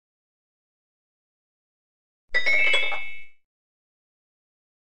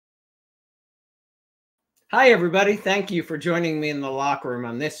Hi, everybody. Thank you for joining me in the locker room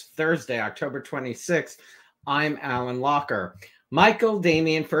on this Thursday, October 26th. I'm Alan Locher. Michael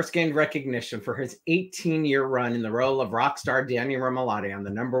Damian first gained recognition for his 18-year run in the role of rock star Danny Romalotti on the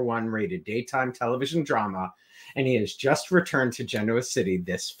 #1 rated daytime television drama, and he has just returned to Genoa City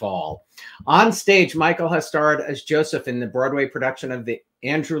this fall. On stage, Michael has starred as Joseph in the Broadway production of the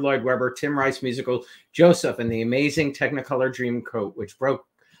Andrew Lloyd Webber, Tim Rice musical Joseph and the Amazing Technicolor Dreamcoat, which broke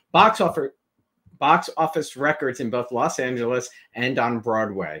box office records in both Los Angeles and on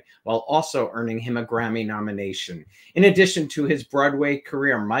Broadway, while also earning him a Grammy nomination. In addition to his Broadway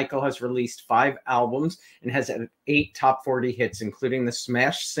career, Michael has released 5 albums and has had 8 top 40 hits, including the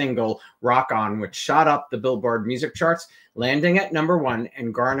smash single Rock On, which shot up the Billboard music charts, landing at #1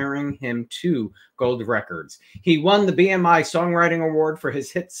 and garnering him 2 gold records. He won the BMI Song-writing Award for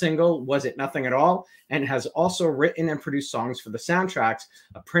his hit single, Was It Nothing at All, and has also written and produced songs for the soundtracks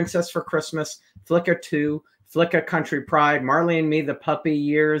A Princess for Christmas, Flicka 2, Flicka Country Pride, Marley Me, The Puppy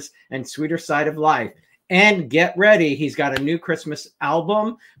Years, and Sweeter Side of Life. And get ready, he's got a new Christmas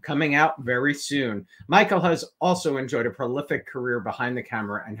album coming out very soon. Michael has also enjoyed a prolific career behind the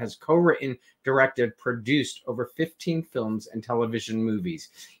camera and has co-written, directed, produced over 15 films and television movies.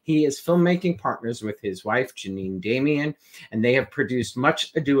 He is filmmaking partners with his wife, Janine Damian, and they have produced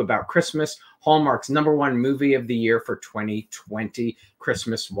Much Ado About Christmas, Hallmark's #1 movie of the year for 2020,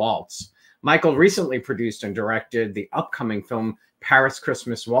 Christmas Waltz. Michael recently produced and directed the upcoming film Paris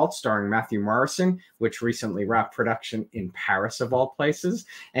Christmas Waltz, starring Matthew Morrison, which recently wrapped production in Paris, of all places.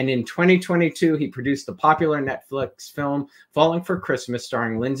 And in 2022, he produced the popular Netflix film Falling for Christmas,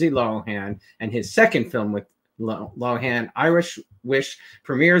 starring Lindsay Lohan, and his second film with Lohan, Irish Wish,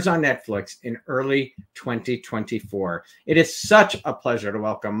 premieres on Netflix in early 2024. It is such a pleasure to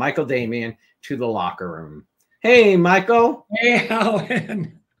welcome Michael Damian to the locker room. Hey, Michael. Hey,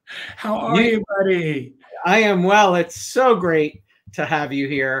 Alan. How are you, buddy? I am well. It's so great to have you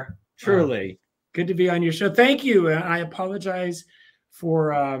here. Truly. Good to be on your show. Thank you. I apologize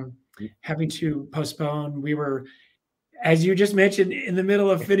for having to postpone. We were, as you just mentioned, in the middle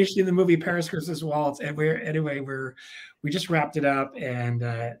of finishing the movie Paris Christmas Waltz, and we just wrapped it up and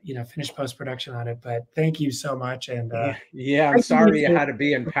finished post-production on it. But thank you so much. And yeah, I'm sorry you had to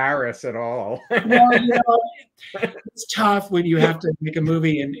be in Paris at all. Well, it's tough when you have to make a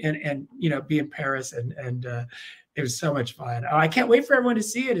movie and be in Paris, and it was so much fun. I can't wait for everyone to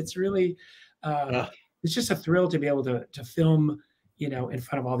see it. It's really it's just a thrill to be able to film in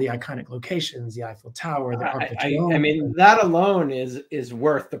front of all the iconic locations, the Eiffel Tower, the Arc de Triomphe. I mean, that alone is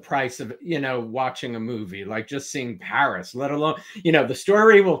worth the price of watching a movie, like just seeing Paris, let alone the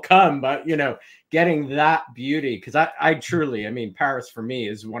story will come, but getting that beauty, because I truly, Paris for me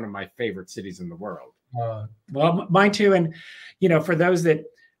is one of my favorite cities in the world. Well, mine too. And for those that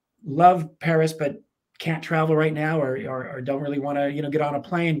love Paris but can't travel right now or don't really want to get on a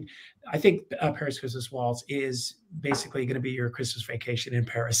plane, I think Paris Christmas Waltz is basically going to be your Christmas vacation in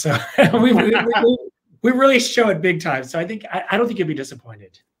Paris. So we really show it big time. So I don't think you'll be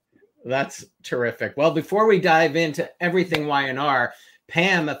disappointed. That's terrific. Well, before we dive into everything Y&R,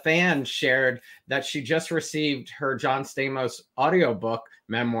 Pam, a fan, shared that she just received her John Stamos audiobook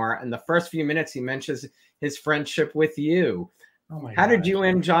memoir. And the first few minutes, he mentions his friendship with you. Oh my How God. did you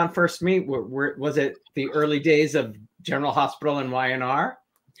and John first meet? Was it the early days of General Hospital and Y&R?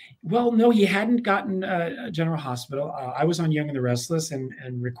 Well, no, he hadn't gotten General Hospital. I was on Young and the Restless and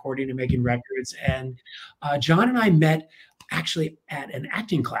recording and making records. And John and I met actually at an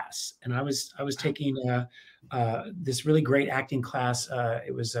acting class. And I was taking this really great acting class.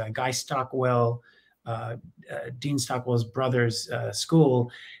 It was Guy Stockwell, Dean Stockwell's brother's school.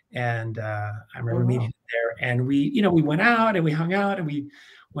 And I remember meeting him there. And we went out and we hung out and we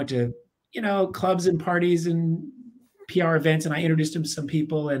went to, clubs and parties and PR events, and I introduced him to some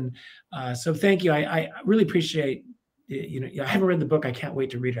people. And so thank you. I really appreciate, I haven't read the book. I can't wait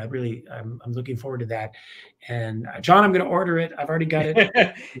to read it. I'm looking forward to that. And John, I'm going to order it. I've already got it.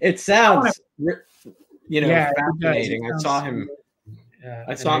 It sounds, yeah, fascinating. I saw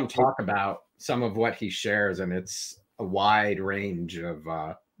him talk it, about some of what he shares, and it's a wide range of,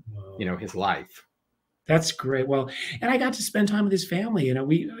 his life. That's great. Well, and I got to spend time with his family.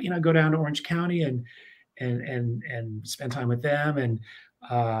 We, go down to Orange County and spend time with them,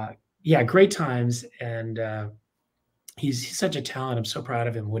 and great times. And he's such a talent. I'm so proud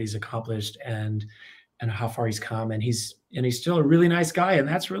of him, what he's accomplished and how far he's come. And he's still a really nice guy, and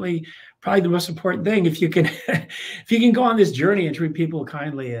that's really probably the most important thing. If you can if you can go on this journey and treat people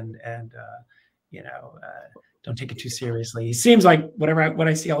kindly and don't take it too seriously. He seems like when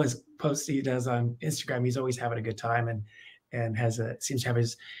I see all his posts he does on Instagram, he's always having a good time and seems to have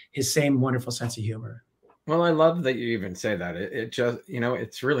his same wonderful sense of humor. Well, I love that you even say that. It just,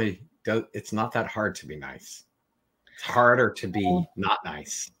 it's really, it's not that hard to be nice. It's harder to be not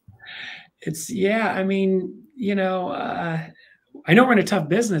nice. Yeah, I mean, I know we're in a tough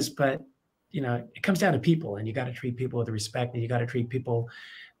business, but it comes down to people, and you got to treat people with respect, and you got to treat people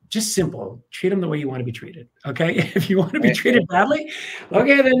just simple. Treat them the way you want to be treated. Okay. If you want to be treated badly,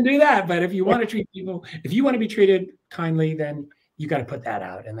 okay, then do that. But if you want to treat people, if you want to be treated kindly, then you got to put that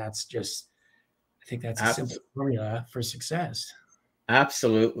out. And that's just, I think that's a simple formula for success.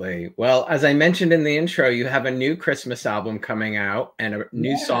 Absolutely. Well, as I mentioned in the intro, you have a new Christmas album coming out and a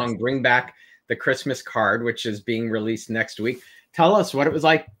new song, Bring Back the Christmas Card, which is being released next week. Tell us what it was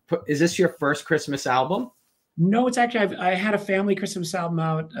like. Is this your first Christmas album? No, it's actually, I had a family Christmas album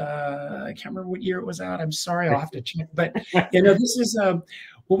out. I can't remember what year it was out. I'm sorry, I'll have to check. But, this is, well,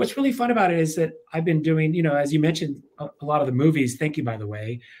 what's really fun about it is that I've been doing, as you mentioned, a lot of the movies, thank you, by the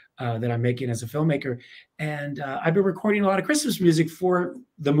way, that I'm making as a filmmaker. And I've been recording a lot of Christmas music for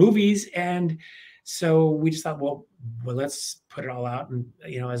the movies. And so we just thought, well, let's put it all out and,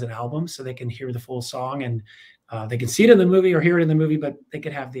 as an album so they can hear the full song, and they can see it in the movie or hear it in the movie, but they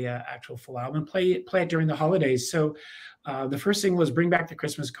could have the actual full album and play it during the holidays. So the first thing was Bring Back the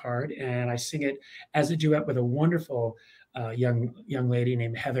Christmas Card, and I sing it as a duet with a wonderful young lady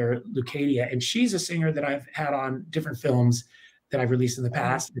named Heather Lucadia, and she's a singer that I've had on different films that I've released in the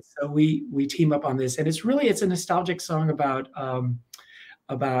past. And so we team up on this, and it's a nostalgic song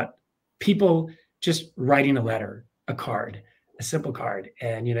about people just writing a letter, a card, a simple card,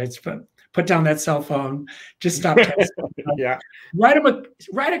 and it's put down that cell phone, just stop texting. Yeah. Write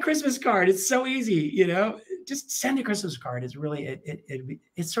a Christmas card. It's so easy, just send a Christmas card. It's really,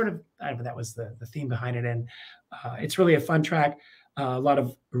 it's sort of, I don't know, that was the theme behind it. And it's really a fun track, a lot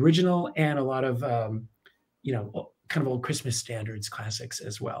of original and a lot of, kind of old Christmas standards, classics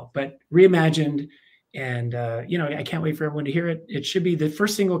as well, but reimagined. And, I can't wait for everyone to hear it. It should be, the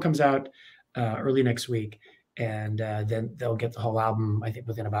first single comes out early next week. And then they'll get the whole album, I think,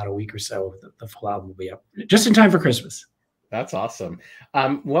 within about a week or so. The full album will be up just in time for Christmas. That's awesome.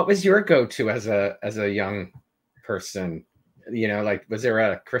 What was your go-to as a young person? Was there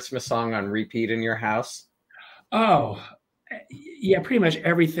a Christmas song on repeat in your house? Oh, yeah, pretty much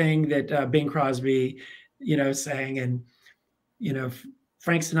everything that Bing Crosby, sang, and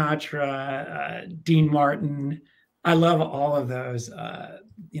Frank Sinatra, Dean Martin. I love all of those.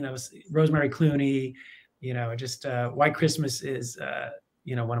 Rosemary Clooney. Just White Christmas is,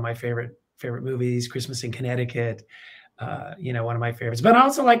 one of my favorite movies. Christmas in Connecticut, one of my favorites. But I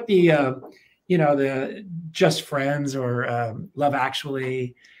also like the Just Friends or Love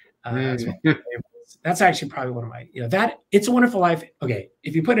Actually. That's actually probably one of my, that It's a Wonderful Life. Okay,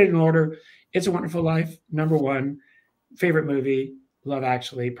 if you put it in order, It's a Wonderful Life, number one. Favorite movie, Love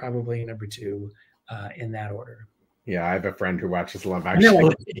Actually, probably number two, in that order. Yeah, I have a friend who watches Love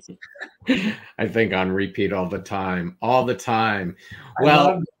Actually. I think on repeat all the time.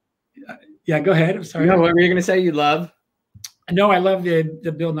 Well, yeah, go ahead. I'm sorry. No, what were you going to say? You love? No, I love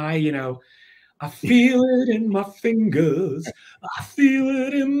the Bill Nye. I feel it in my fingers. I feel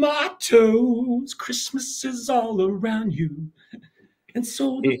it in my toes. Christmas is all around you, and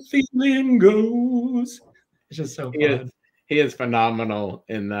so the feeling goes. It's just so fun. He is phenomenal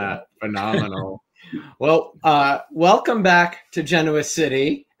in that. Phenomenal. Well, welcome back to Genoa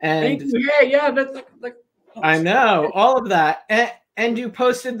City. And thank you. Yeah. I know all of that. And you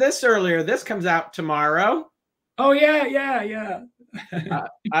posted this earlier. This comes out tomorrow. Oh yeah.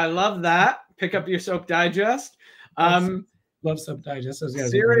 I love that. Pick up your Soap Digest. Love Soap Digest.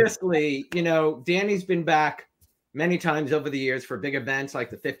 Seriously, Danny's been back many times over the years for big events like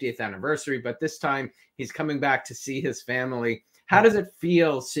the 50th anniversary, but this time he's coming back to see his family. How does it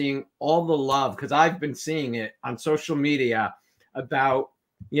feel seeing all the love? Because I've been seeing it on social media about,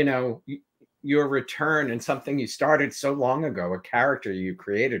 your return and something you started so long ago, a character you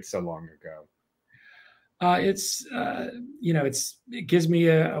created so long ago. It gives me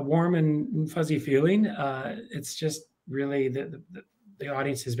a warm and fuzzy feeling. It's just really the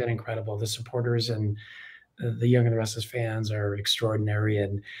audience has been incredible. The supporters and the Young and the Restless fans are extraordinary.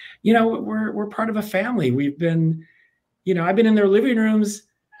 And, we're part of a family. We've been, I've been in their living rooms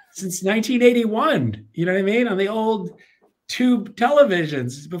since 1981, you know what I mean? On the old tube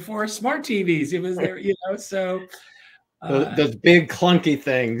televisions before smart TVs. It was there, so. Those big clunky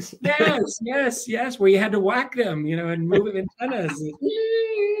things. Yes. Where you had to whack them, and move antennas.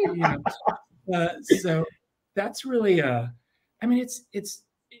 So that's really,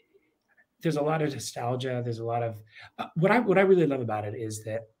 there's a lot of nostalgia. There's a lot of, what I really love about it is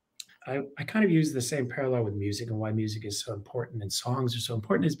that I kind of use the same parallel with music, and why music is so important and songs are so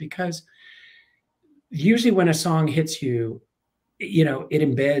important is because usually when a song hits you, you know, it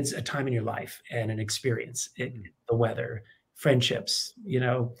embeds a time in your life and an experience, the weather, friendships, you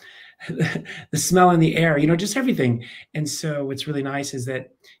know, the smell in the air, you know, just everything. And so what's really nice is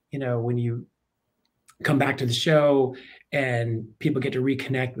that, you know, when you come back to the show and people get to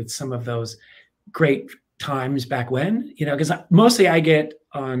reconnect with some of those great times back when, you know, because mostly I get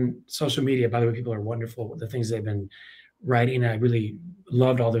on social media, by the way, people are wonderful, the things they've been writing. I really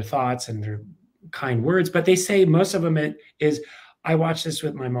loved all their thoughts and their kind words, but they say most of them is, I watched this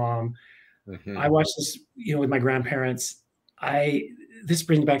with my mom. I watched this, you know, with my grandparents. This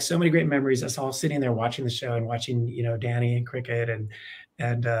brings back so many great memories. Us all sitting there watching the show and watching, you know, Danny and Cricket and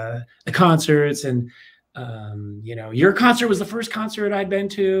the concerts. And you know, your concert was the first concert I'd been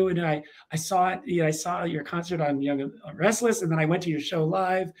to, and I saw it. You know, I saw your concert on Restless, and then I went to your show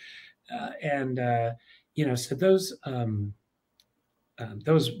live, you know, so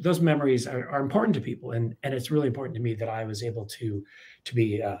those memories are important to people, and it's really important to me that I was able to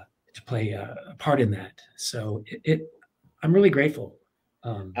play a part in that. So I'm really grateful.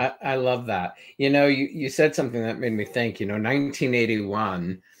 I love that. You know, you said something that made me think. You know,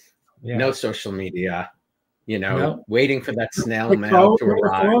 1981, no social media. You know, waiting for that snail mail to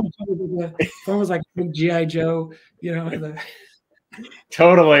arrive. The phone was like G.I. Joe. You know.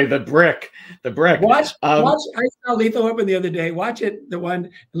 Totally, the brick. Watch. I saw Lethal Weapon the other day. Watch it, the one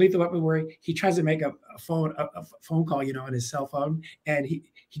Lethal Weapon where he tries to make a phone call, you know, on his cell phone, and he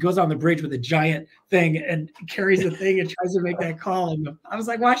goes on the bridge with a giant thing and carries the thing and tries to make that call. And I was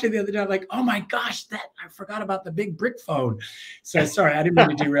like watching it the other day. I'm like, oh my gosh, I forgot about the big brick phone. So sorry, I didn't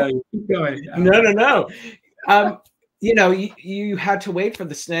mean to derail you. Keep going. No. You know, you had to wait for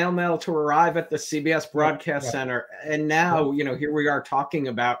the snail mail to arrive at the CBS Broadcast Center. And now, you know, here we are talking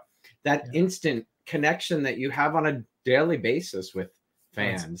about that instant connection that you have on a daily basis with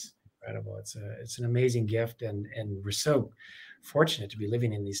fans. Incredible. It's an amazing gift. And we're so fortunate to be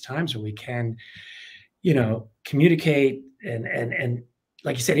living in these times where we can, you know, communicate and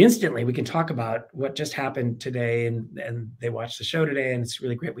like you said, instantly we can talk about what just happened today, and they watched the show today, and it's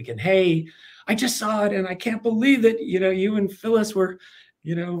really great. We can, hey, I just saw it and I can't believe that, you know, you and Phyllis were,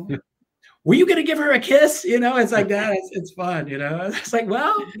 you know, were you going to give her a kiss? You know, it's like that. It's fun, you know. It's like,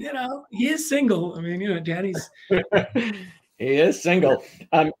 well, you know, he is single. I mean, you know, Danny's. He is single.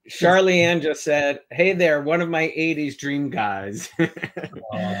 Charlie Ann just said, hey there, one of my 80s dream guys.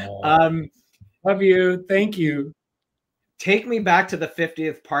 Love you. Thank you. Take me back to the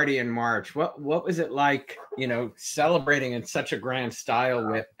 50th party in March. What was it like, you know, celebrating in such a grand style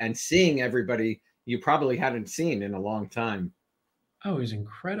with and seeing everybody you probably hadn't seen in a long time? Oh, it was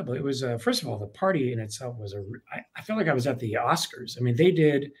incredible. It was, first of all, the party in itself was I felt like I was at the Oscars. I mean, they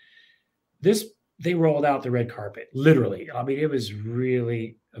did this, they rolled out the red carpet, literally. I mean, it was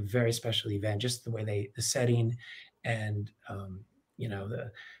really a very special event, just the way the setting and, you know,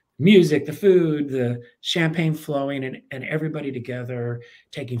 the music, the food, the champagne flowing, and everybody together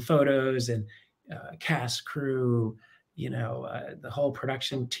taking photos, and cast, crew, you know, the whole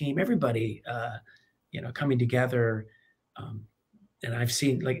production team, everybody, you know, coming together. And I've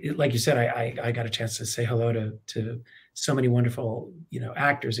seen, like you said, I got a chance to say hello to so many wonderful, you know,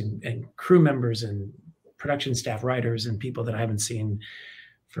 actors and crew members and production staff, writers, and people that I haven't seen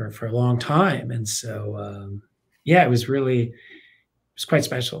for a long time. And so, yeah, it was quite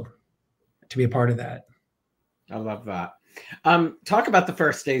special to be a part of that. I love that. Talk about the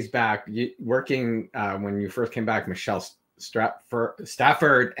first days back, working when you first came back, Michelle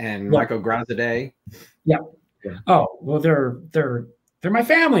Stafford and Michael Graziadei. Yeah. Oh, well, they're my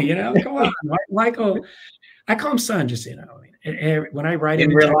family, you know. Come on, Michael. I call him son, just, you know. And when I write in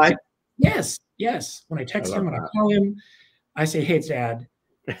real life, yes. When I text him, when I call him, I say, "Hey, it's Dad."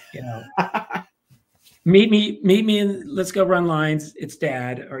 You know, meet me, and let's go run lines. It's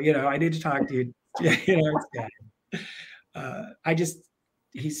Dad, or, you know, I need to talk to you. You know, it's Dad.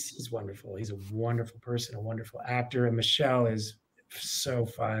 He's wonderful. He's a wonderful person, a wonderful actor, and Michelle is so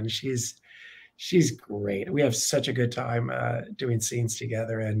fun. She's great. We have such a good time doing scenes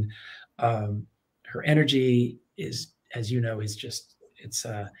together, and her energy is, as you know, is just it's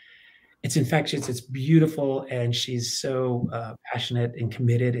infectious. It's beautiful, and she's so passionate and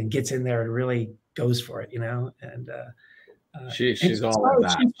committed, and gets in there and really goes for it, you know. And she's all of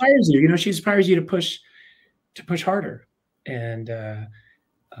that. She inspires you, you know. She inspires you to push harder, and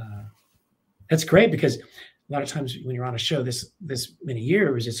that's great, because a lot of times when you're on a show this many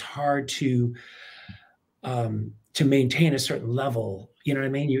years, it's hard to maintain a certain level. You know what I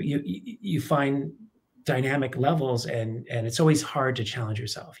mean? You find dynamic levels, and it's always hard to challenge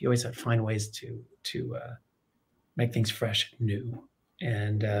yourself. You always have to find ways to make things fresh, new,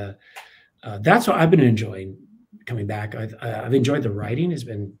 and that's what I've been enjoying coming back. I've enjoyed the writing; has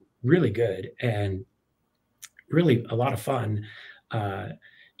been really good and really a lot of fun.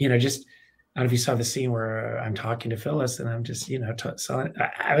 Just I don't know if you saw the scene where I'm talking to Phyllis and I'm just, so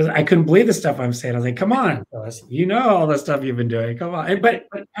I couldn't believe the stuff I'm saying. I was like, come on, Phyllis, all the stuff you've been doing. Come on. But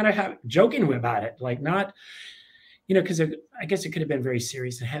kind of joking about it, like not, because I guess it could have been very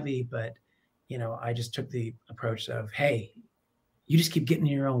serious and heavy, but, I just took the approach of, hey, you just keep getting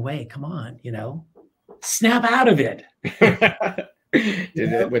in your own way. Come on, snap out of it. You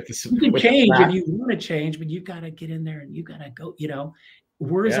can change if you want to change, but you got to get in there and you got to go,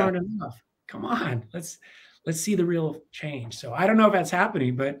 words aren't enough. Come on, let's see the real change. So I don't know if that's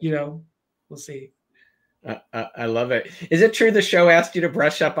happening, but we'll see. I love it. Is it true the show asked you to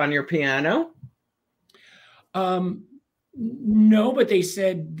brush up on your piano? No, but they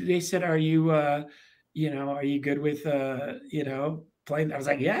said, are you, are you good with, playing? I was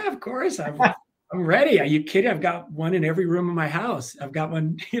like, yeah, of course. I'm ready. Are you kidding? I've got one in every room of my house. I've got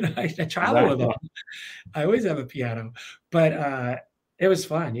one, I travel with them. I always have a piano, but, it was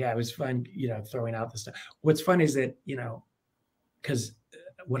fun. Yeah, it was fun, throwing out the stuff. What's fun is that, because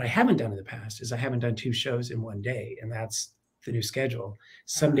what I haven't done in the past is I haven't done 2 shows in one day, and that's the new schedule.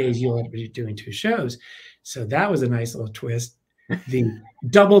 Some days you'll be doing 2 shows. So that was a nice little twist. The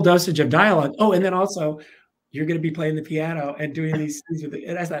double dosage of dialogue. Oh, and then also you're going to be playing the piano and doing these things with it.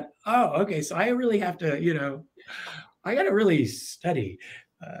 And I thought, oh, okay. So I really have to, I got to really study.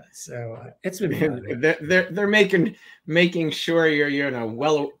 So it's been fun. They're making sure you're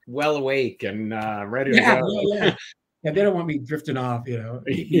well awake and ready to go. Yeah, they don't want me drifting off.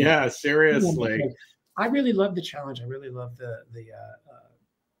 Yeah, seriously. I really love the challenge. I really love the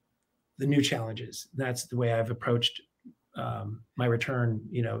new challenges. That's the way I've approached my return.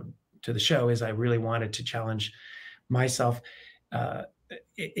 To the show is I really wanted to challenge myself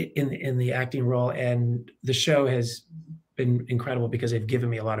in the acting role, and the show has been incredible because they've given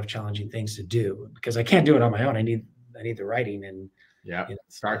me a lot of challenging things to do because I can't do it on my own. I need the writing, and it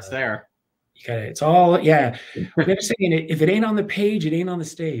starts there. You got it's all we have a saying, if it ain't on the page, it ain't on the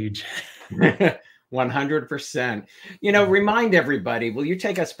stage. 100%. Remind everybody, will you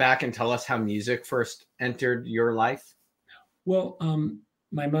take us back and tell us how music first entered your life? Well,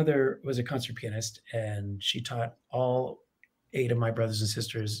 my mother was a concert pianist, and she taught all 8 of my brothers and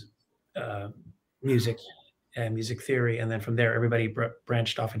sisters music and music theory. And then from there, everybody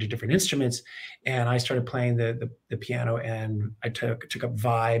branched off into different instruments. And I started playing the piano, and I took up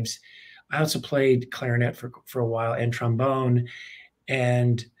vibes. I also played clarinet for a while and trombone.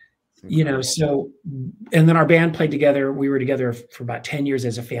 And, so, and then our band played together. We were together for about 10 years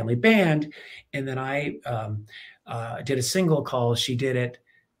as a family band. And then I did a single called She Did It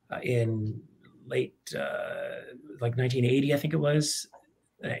in late, like 1980, I think it was.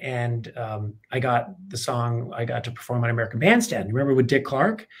 And I got the song, I got to perform on American Bandstand. Remember with Dick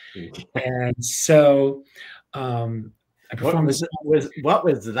Clark? And so I performed this. What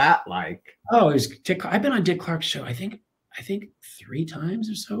was that like? Oh, it was Dick. I've been on Dick Clark's show, I think 3 times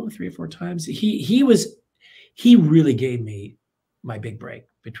or so, 3 or 4 times. He really gave me my big break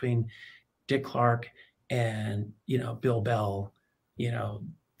between Dick Clark and, Bill Bell,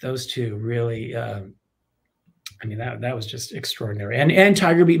 those 2 really, that was just extraordinary. And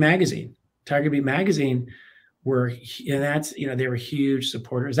Tiger Beat Magazine. Tiger Beat Magazine they were huge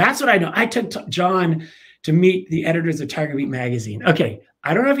supporters. That's what I know. I took John to meet the editors of Tiger Beat Magazine. Okay,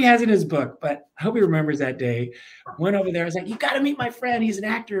 I don't know if he has it in his book, but I hope he remembers that day. Went over there. I was like, you got to meet my friend. He's an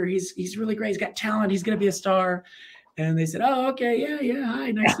actor. He's really great. He's got talent. He's going to be a star. And they said, oh, okay, yeah.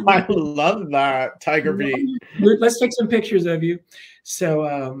 Hi, nice to meet you. I love that, Tiger Beat. Let's take some pictures of you.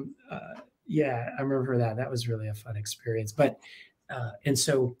 So, yeah, I remember that. That was really a fun experience. But and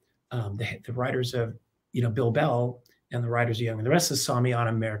so the writers of Bill Bell and the writers of Young and the Restless saw me on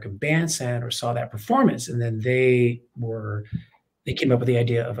American Bandstand or saw that performance, and then they came up with the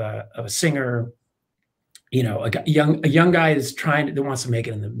idea of a singer, a young guy that wants to make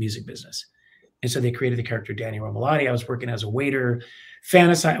it in the music business, and so they created the character Danny Romalotti. I was working as a waiter,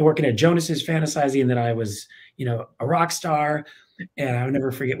 working at Jonas's, fantasizing that I was a rock star. And I'll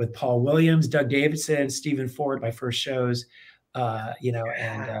never forget with Paul Williams, Doug Davidson, Stephen Ford, my first shows, those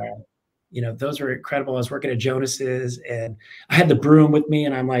were incredible. I was working at Jonas's, and I had the broom with me,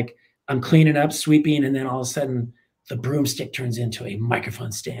 and I'm cleaning up, sweeping, and then all of a sudden the broomstick turns into a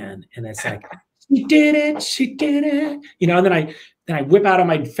microphone stand, and it's like, she did it, and then I whip out of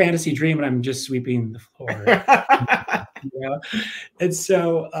my fantasy dream, and I'm just sweeping the floor, and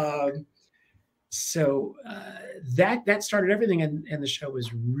so that started everything, and the show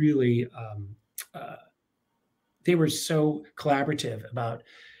was really they were so collaborative about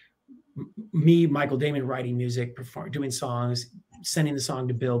me, Michael Damian, writing music, doing songs, sending the song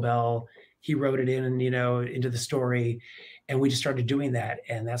to Bill Bell. He wrote it in, you know, into the story, and we just started doing that,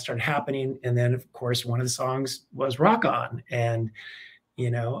 and that started happening. And then, of course, one of the songs was "Rock On," and you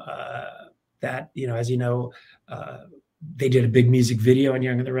know, that, you know, as you know, they did a big music video on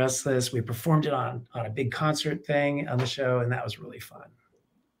Young and the Restless. We performed it on a big concert thing on the show, and that was really fun.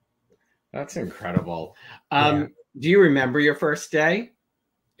 That's incredible. Do you remember your first day?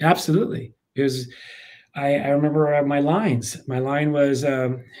 Absolutely. It was, I remember my lines. My line was,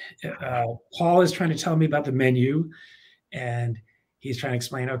 Paul is trying to tell me about the menu, and he's trying to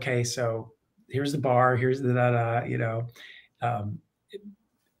explain, okay, so here's the bar, here's the, you know,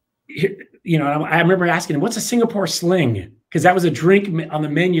 you know, I remember asking him, what's a Singapore sling? Because that was a drink on the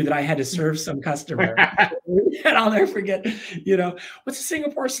menu that I had to serve some customer. And I'll never forget, you know, what's a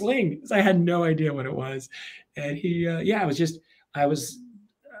Singapore sling? Because I had no idea what it was. And he, yeah, I was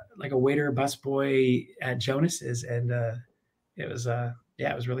like a waiter, busboy at Jonas's. And it was, yeah,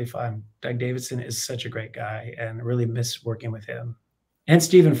 it was really fun. Doug Davidson is such a great guy, and I really miss working with him. And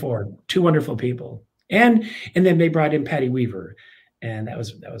Stephen Ford, two wonderful people. And then they brought in Patty Weaver, and that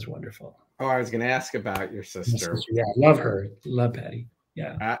was wonderful. Oh, I was going to ask about your sister. Yeah, love her. Love Patty.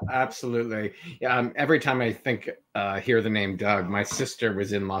 Yeah, absolutely. Yeah, every time I hear the name Doug, my sister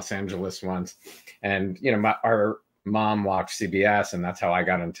was in Los Angeles once, and you know, our mom watched CBS, and that's how I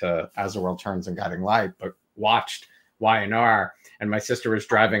got into As the World Turns and Guiding Light. But watched Y&R, and my sister was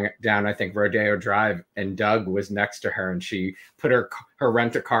driving down, I think, Rodeo Drive, and Doug was next to her, and she put her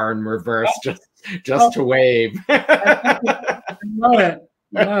rent-a-car in reverse just to wave. I love it.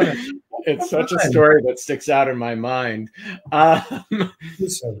 Love it. It's such a story that sticks out in my mind.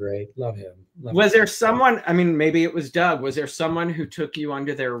 He's so great. Love him. Was there someone, I mean, maybe it was Doug, was there someone who took you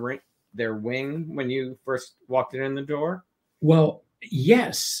under their wing when you first walked in the door? Well,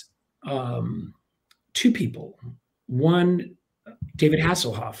 yes. Two people. One, David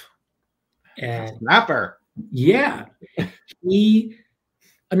Hasselhoff. And Snapper. Yeah. I'll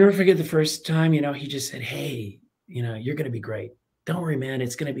never forget the first time, you know, he just said, hey, you know, you're going to be great. Don't worry, man.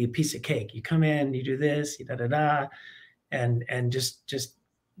 It's going to be a piece of cake. You come in, you do this, you and just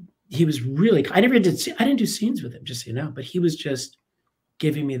he was really. I didn't do scenes with him, just so you know. But he was just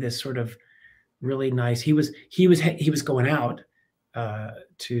giving me this sort of really nice. He was going out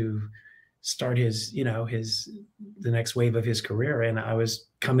to start his, you know, the next wave of his career, and I was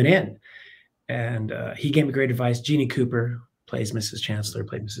coming in, and he gave me great advice. Jeannie Cooper played Mrs. Chancellor,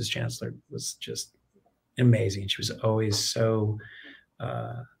 was just amazing. She was always so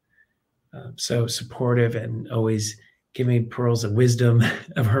supportive, and always giving me pearls of wisdom,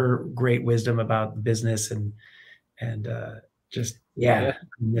 of her great wisdom about the business, and just yeah.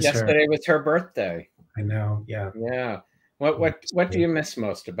 Yesterday was her birthday. I know. Yeah. Yeah. What do you miss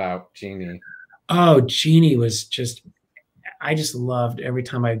most about Jeannie? Oh, Jeannie was just. I just loved every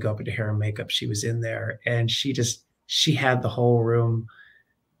time I'd go up into hair and makeup. She was in there, and she had the whole room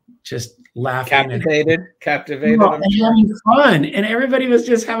just laughing, captivated and having fun, and everybody was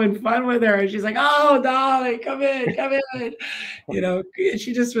just having fun with her. And she's like, "Oh, darling, come in." You know,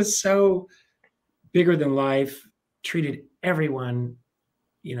 she just was so bigger than life. Treated everyone,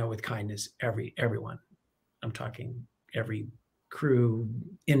 you know, with kindness. Everyone. I'm talking every crew,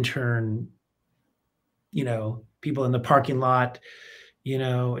 intern, you know, people in the parking lot. You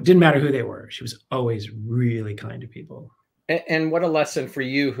know, it didn't matter who they were. She was always really kind to people. And what a lesson for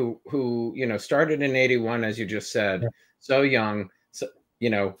you who, you know, started in 81, as you just said, so young. So, you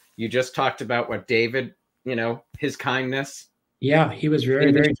know, you just talked about what David, you know, his kindness. Yeah, he was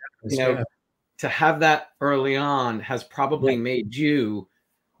very generous. You know, to have that early on has probably made you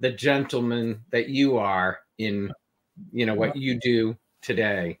the gentleman that you are in, you know, what you do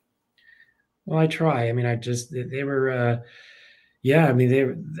today. Well, I try. I mean, they were, yeah, I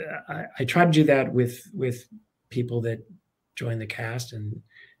mean, I try to do that with people that join the cast, and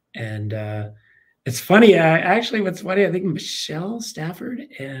it's funny. Actually, what's funny, I think Michelle Stafford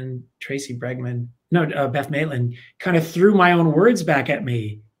and Tracy Bregman, Beth Maitland, kind of threw my own words back at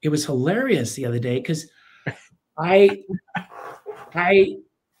me. It was hilarious the other day because I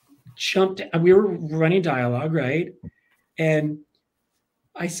jumped. We were running dialogue, right, and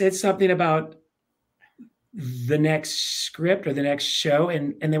I said something about the next script or the next show,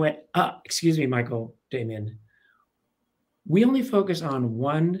 and they went, excuse me, Michael Damian. We only focus on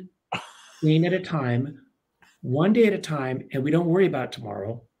one scene at a time, one day at a time, and we don't worry about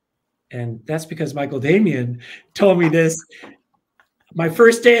tomorrow. And that's because Michael Damian told me this my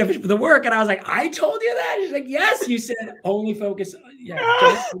first day of the work. And I was like, I told you that? He's like, yes, you said only focus.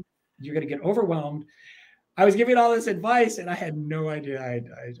 Yeah, you're going to get overwhelmed. I was giving all this advice, and I had no idea. I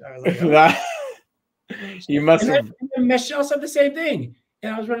was like, you must have. And then Michelle said the same thing,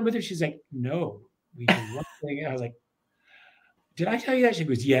 and I was running with her. She's like, "No, we do one thing." And I was like, "Did I tell you that?" She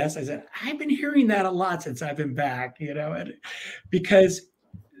goes, "Yes." I said, "I've been hearing that a lot since I've been back, you know, and because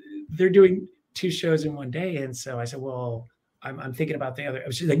they're doing 2 shows in one day." And so I said, "Well, I'm thinking about the other."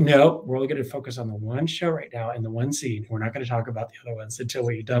 She's like, "No, we're only going to focus on the one show right now and the one scene. We're not going to talk about the other ones until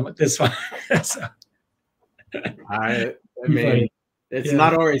we're done with this one." So, I mean, it's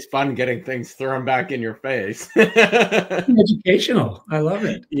not always fun getting things thrown back in your face. Educational. I love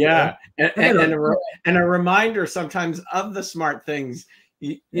it. Yeah. And a reminder sometimes of the smart things,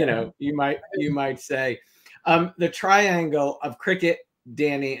 you know, you might say. The triangle of Cricket,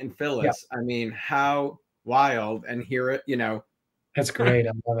 Danny, and Phyllis. I mean, how wild, and hear it, you know. That's great.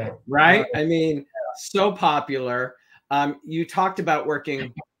 I love it. Right? I mean, so popular. You talked about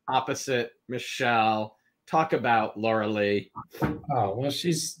working opposite Michelle. Talk about Laura Lee. Oh, well,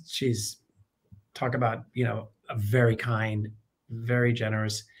 she's talk about, you know, a very kind, very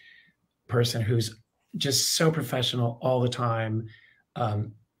generous person who's just so professional all the time.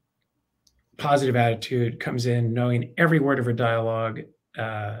 Positive attitude, comes in knowing every word of her dialogue,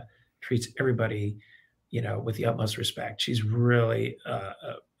 treats everybody, you know, with the utmost respect. She's really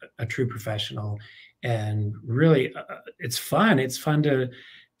a true professional, and really, it's fun. It's fun to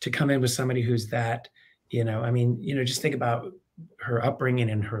come in with somebody who's that. You know, I mean, you know, just think about her upbringing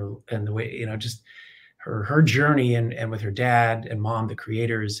and the way, you know, just her journey and with her dad and mom, the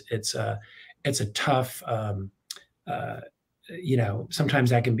creators. It's a tough, you know, sometimes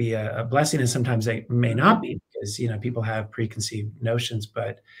that can be a blessing, and sometimes they may not be, because, you know, people have preconceived notions.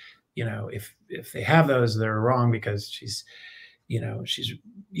 But, you know, if they have those, they're wrong, because she's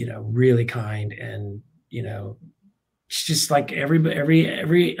really kind, and, you know, she's just like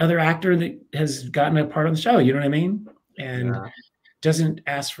every other actor that has gotten a part on the show, you know what I mean? And doesn't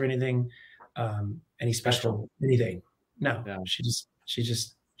ask for anything, any special anything. No, she's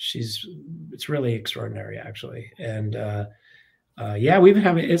it's really extraordinary, actually. And yeah,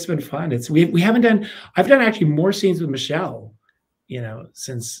 it's been fun. We haven't done, I've done actually more scenes with Michelle, you know,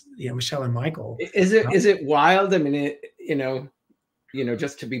 since, you know, Michelle and Michael. Is it wild? I mean, you know,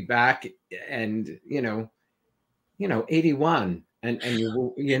 just to be back, and, you know, 81, and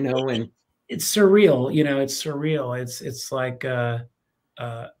you know, and it's surreal, you know, it's surreal. It's like,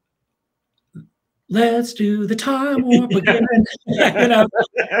 let's do the time warp again. You know,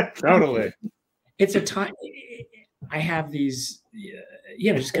 totally. It's a time. I have these,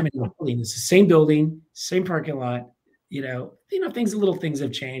 you know, just coming in the building. It's the same building, same parking lot. You know, little things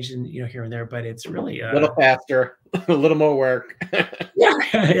have changed, and, you know, here and there, but it's really a little faster, a little more work.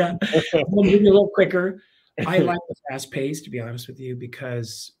 yeah, moving a little quicker. I like the fast pace, to be honest with you,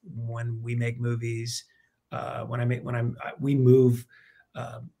 because when we make movies, we move,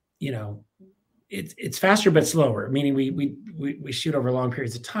 you know, it's faster but slower. Meaning we shoot over long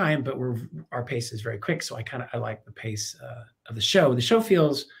periods of time, but our pace is very quick. So I like the pace of the show. The show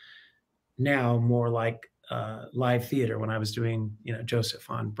feels now more like live theater. When I was doing, you know, Joseph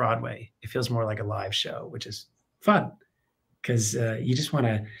on Broadway, it feels more like a live show, which is fun, because you just want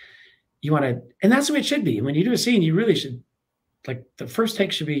to. And that's the way it should be. When you do a scene, you really should, like, the first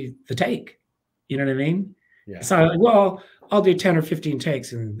take should be the take. You know what I mean? Yeah. It's not like, well, I'll do 10 or 15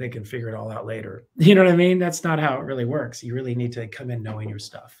 takes and they can figure it all out later. You know what I mean? That's not how it really works. You really need to come in knowing your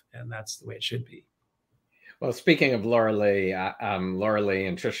stuff, and that's the way it should be. Well, speaking of Laura Lee, Laura Lee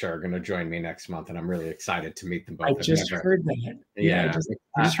and Trisha are going to join me next month, and I'm really excited to meet them both. I just heard that. Yeah,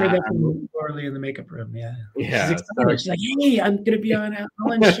 I just heard that from Laura Lee in the makeup room. Yeah. Yeah. She's like, hey, I'm going to be on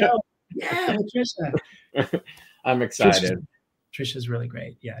Alan's show. Yeah, with Trisha. I'm excited. Trisha's really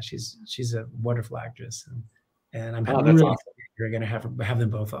great. Yeah, she's a wonderful actress, and I'm really excited you're going to have them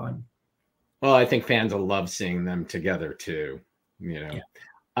both on. Well, I think fans will love seeing them together too. You know. Yeah.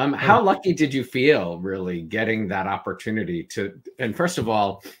 How lucky did you feel, really, getting that opportunity to? And first of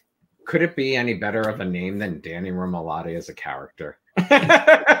all, could it be any better of a name than Danny Romalotti as a character?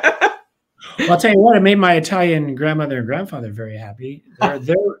 Well, I'll tell you what, it made my Italian grandmother and grandfather very happy.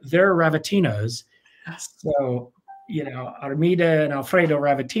 They're Ravattinos. So, you know, Armida and Alfredo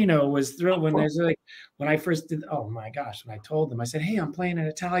Ravatino was thrilled when I first did. Oh my gosh! When I told them, I said, "Hey, I'm playing an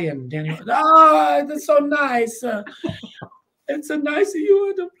Italian." Danny, oh, that's so nice. It's so nice of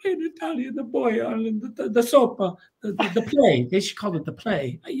you to play an Italian, the boy on the soap, the play. They should call it the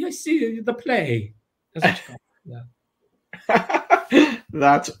play. I see the play. That's what you call it.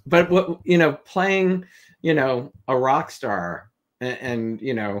 Yeah. But what, you know, playing, you know, a rock star and,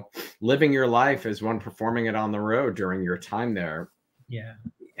 you know, living your life as one performing it on the road during your time there. Yeah.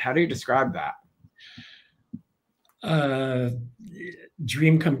 How do you describe that?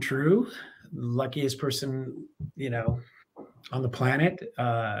 Dream come true. Luckiest person, on the planet.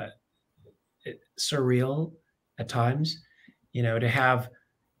 Surreal at times, to have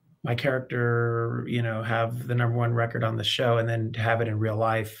my character, have the #1 record on the show, and then to have it in real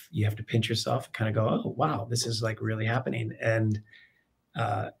life, you have to pinch yourself and kind of go, oh, wow, this is like really happening. And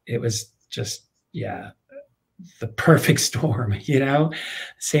it was just, yeah, the perfect storm,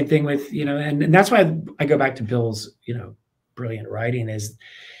 same thing with, and that's why I go back to Bill's, brilliant writing is,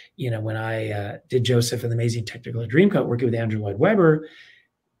 when I did Joseph and the Amazing Technicolor Dreamcoat, working with Andrew Lloyd Webber,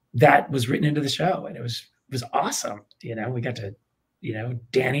 that was written into the show, and it was awesome. We got to,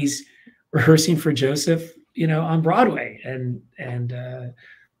 Danny's rehearsing for Joseph, on Broadway, and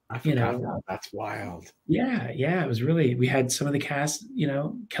I forgot that's wild. Yeah, it was really. We had some of the cast,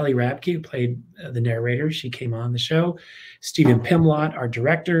 Kelly Rabke, who played the narrator. She came on the show. Stephen Pimlott, our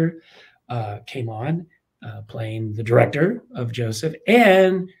director, came on playing the director of Joseph,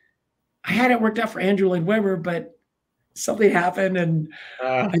 and I had it worked out for Andrew Lloyd Webber, but something happened, and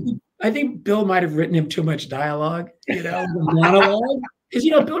I think Bill might have written him too much dialogue, the monologue, because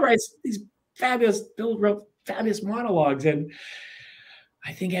Bill writes these Bill wrote fabulous monologues, and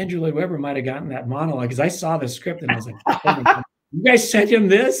I think Andrew Lloyd Webber might have gotten that monologue, because I saw the script and I was like, oh my God, you guys sent him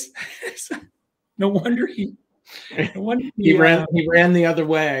this? No wonder he ran the other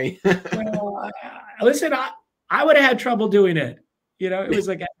way. Well, listen, I would have had trouble doing it. It was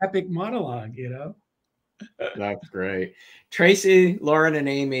like an epic monologue, That's great. Tracy, Lauren, and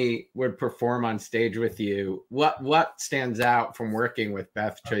Amy would perform on stage with you. What stands out from working with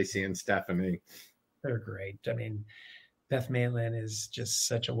Beth, Tracy, and Stephanie? They're great. I mean, Beth Maitland is just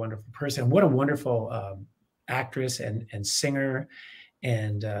such a wonderful person. What a wonderful actress and singer.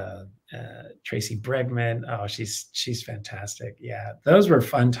 And Tracy Bregman, oh, she's fantastic. Yeah, those were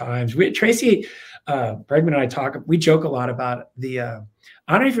fun times. Tracy Bregman and I we joke a lot about the. I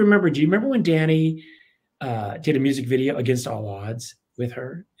don't know if you remember. Do you remember when Danny did a music video, Against All Odds, with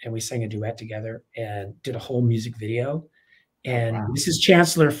her, and we sang a duet together and did a whole music video, and Mrs.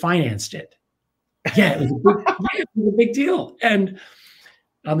 Chancellor financed it. Yeah, it was a big deal. And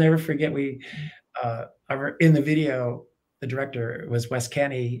I'll never forget, we in the video, the director was Wes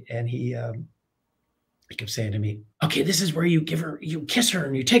Kenny, and he kept saying to me, okay, this is where you kiss her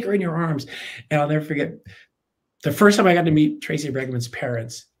and you take her in your arms. And I'll never forget, the first time I got to meet Tracy Bregman's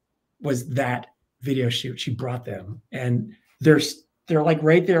parents was that video shoot. She brought them, and they're like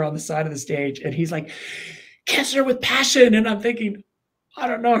right there on the side of the stage, and he's like, kiss her with passion. And I'm thinking, I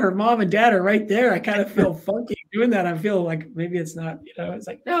don't know, her mom and dad are right there. I kind of feel funky doing that. I feel like maybe it's not, it's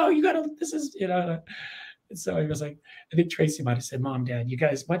like, no, you gotta, this is, And so he was like, I think Tracy might have said, Mom, Dad, you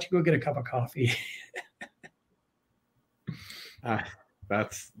guys, why don't you go get a cup of coffee? I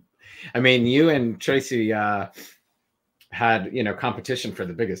mean, you and Tracy had, competition for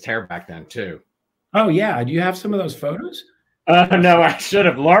the biggest hair back then too. Oh yeah. Do you have some of those photos? No, I should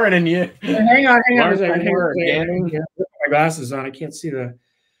have. Lauren and you. Hang on. My glasses on. I can't see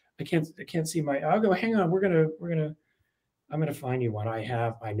my. I'll go. Hang on. I'm gonna find you one.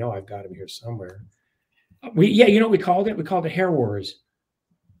 I know I've got him here somewhere. You know what we called it? We called it Hair Wars.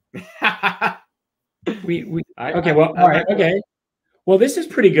 Okay. Well, all right. Okay. Well, this is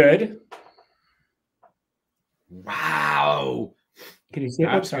pretty good. Wow. Can you see it?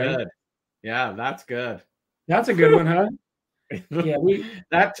 I'm sorry. Good. Yeah, that's good. That's a good one, huh? Yeah,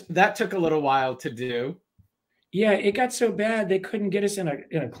 that took a little while to do. Yeah, it got so bad they couldn't get us in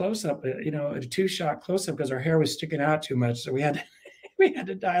a close-up, a 2-shot close-up, because our hair was sticking out too much. So we had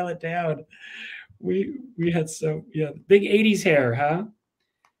to dial it down. We had big 80s hair, huh?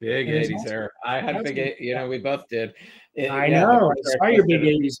 Big 80s hair. I had big, we both did. I know. I saw your big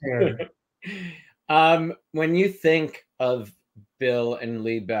 80s hair. When you think of Bill and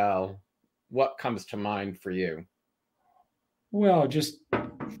Lee Bell, what comes to mind for you? Well, just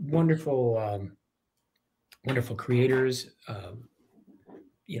wonderful, wonderful creators.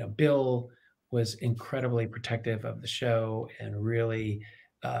 Bill was incredibly protective of the show and really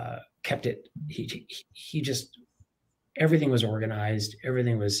kept it. He just, everything was organized.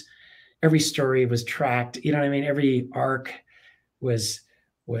 Every story was tracked. You know what I mean? Every arc was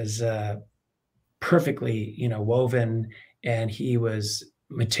perfectly, woven, and he was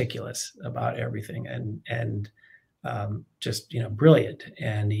meticulous about everything, and just, brilliant.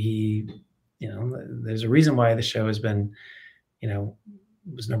 And he, there's a reason why the show has been,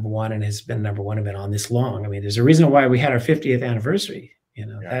 was #1 and has been #1 and been on this long. I mean, there's a reason why we had our 50th anniversary,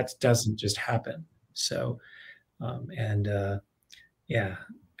 that doesn't just happen. So, he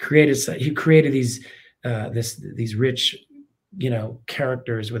created these, these rich,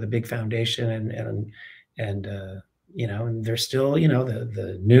 characters with a big foundation, and you know, and they're still, you know,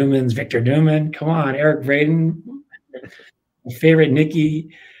 the Newmans, Victor Newman, come on, Eric Braeden, my favorite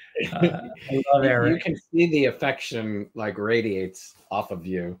Nikki. I love Eric. You can see the affection like radiates off of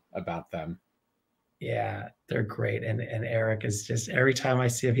you about them. Yeah, they're great. And Eric is just, every time I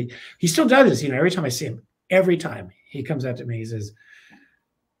see him, he still does this, you know, every time I see him, every time he comes up to me, he says,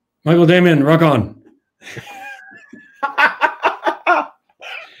 Michael Damian, rock on.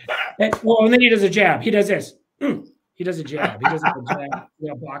 And then he does a jab. He does this. He does a jab. He does a jab.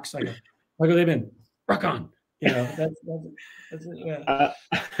 Yeah, box like a Michael Damian, rock on. You know, that's yeah.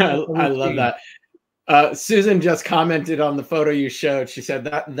 I love that. Susan just commented on the photo you showed. She said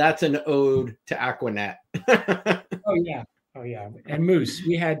that's an ode to Aquanet. Oh yeah. And moose.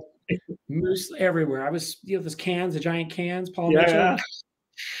 We had moose everywhere. I was, you know, those cans, the giant cans, Paul Mitchell.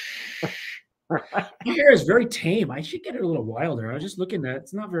 My hair is very tame. I should get it a little wilder. I was just looking at it.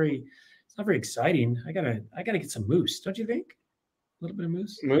 It's not very exciting. I gotta get some mousse, don't you think? A little bit of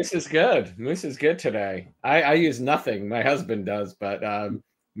mousse. Mousse is good. Mousse is good today. I use nothing. My husband does, but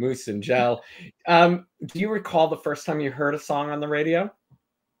mousse and gel. Do you recall the first time you heard a song on the radio?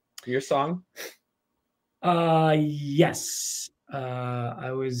 Your song? Yes.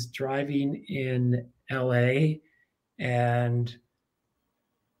 I was driving in LA and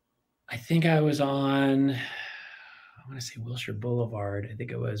I think I was on, I want to say Wilshire Boulevard. I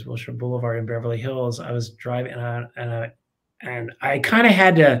think it was Wilshire Boulevard in Beverly Hills. I was driving and I kind of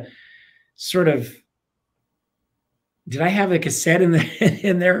had to sort of, did I have a cassette in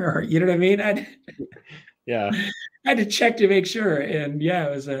there? Or, you know what I mean? I had to check to make sure. And yeah,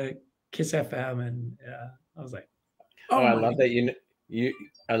 it was a Kiss FM. And I was like, I love that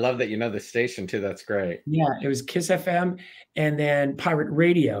I love that you know the station too. That's great. Yeah, it was Kiss FM and then Pirate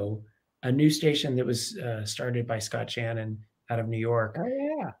Radio, a new station that was started by Scott Shannon out of New York. Oh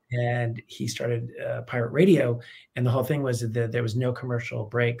yeah. And he started Pirate Radio, and the whole thing was that there was no commercial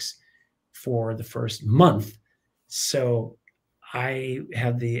breaks for the first month. So I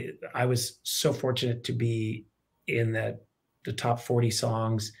was so fortunate to be in the top 40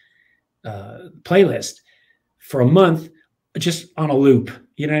 songs playlist for a month, just on a loop.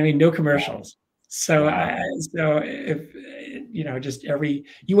 You know what I mean? No commercials. So if you know, just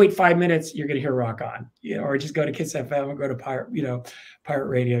you wait 5 minutes, you're gonna hear Rock On, you know, or just go to Kiss FM or go to Pirate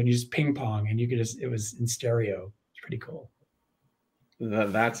Radio, and you just ping pong, and it was in stereo. It's pretty cool.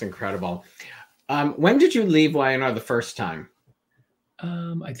 That's incredible. When did you leave Y&R the first time?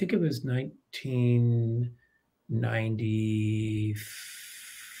 I think it was 1990.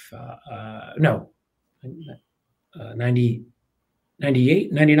 No, 90,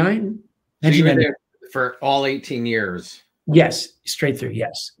 98, 99. So you were there for all 18 years. Yes, straight through.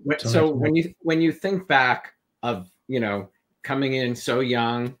 Yes. So when you think back of, you know, coming in so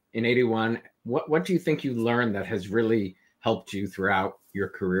young in 81, what do you think you learned that has really helped you throughout your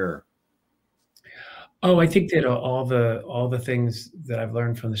career? Oh, I think that all the things that I've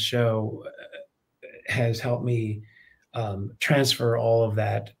learned from the show has helped me transfer all of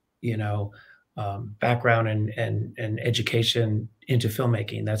that, you know, background and education into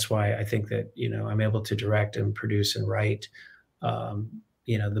filmmaking. That's why I think that, you know, I'm able to direct and produce and write,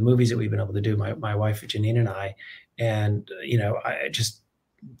 you know, the movies that we've been able to do, my wife, Janine, and I, and, you know, I just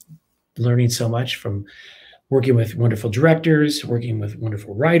learning so much from working with wonderful directors, working with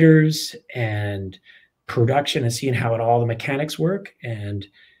wonderful writers, and production, and seeing how all the mechanics work, and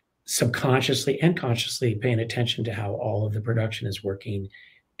subconsciously and consciously paying attention to how all of the production is working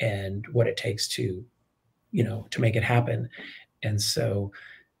and what it takes to, you know, to make it happen. And so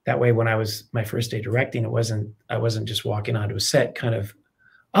that way, when I was my first day directing, I wasn't just walking onto a set kind of,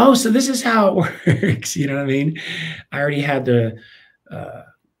 oh, so this is how it works. You know what I mean? I already had the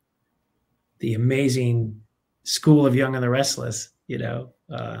amazing school of Young and the Restless, you know,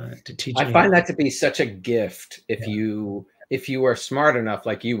 to teach. I find that to be such a gift if you are smart enough,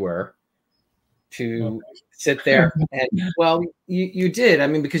 like you were, to sit there and, well, you did. I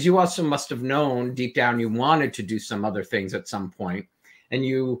mean, because you also must have known deep down you wanted to do some other things at some point, and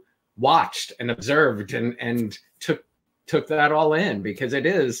you watched and observed and took that all in, because it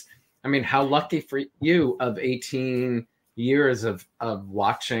is, I mean, how lucky for you of 18 years of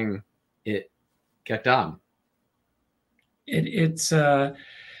watching it get done. It's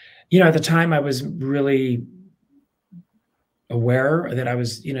you know, at the time I was really aware that I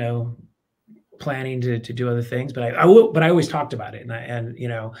was, you know, planning to do other things, but I always talked about it. And you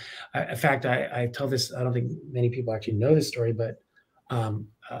know, in fact, I tell this, I don't think many people actually know this story, but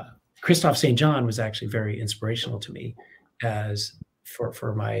Christophe St. John was actually very inspirational to me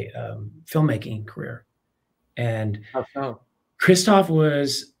for my filmmaking career. And Christophe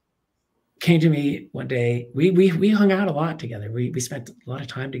was came to me one day. We hung out a lot together. We spent a lot of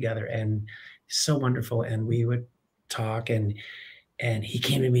time together, and so wonderful. And we would talk, and he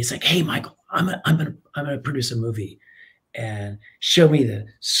came to me. He's like, "Hey, Michael, I'm gonna produce a movie," and show me the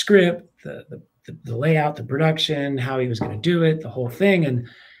script, the layout, the production, how he was going to do it, the whole thing. And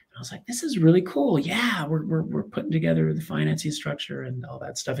I was like, "This is really cool. Yeah, we're putting together the financing structure and all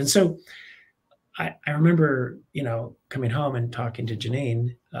that stuff." And so I remember, coming home and talking to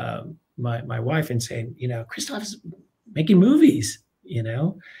Janine, my wife, and saying, Christoph's making movies,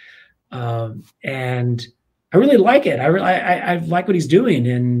 and I really like it. I like what he's doing.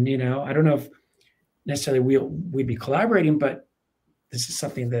 And, I don't know if necessarily we'd be collaborating, but this is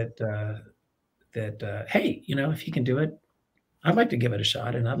something that, hey, if he can do it, I'd like to give it a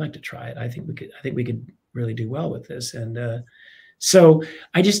shot, and I'd like to try it. I think we could really do well with this. And so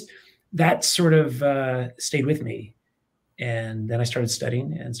that sort of stayed with me. And then I started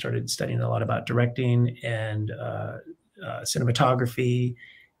studying a lot about directing and cinematography,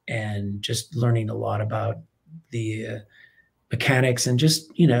 and just learning a lot about the mechanics and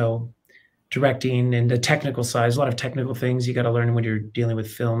just, directing and the technical side. A lot of technical things you got to learn when you're dealing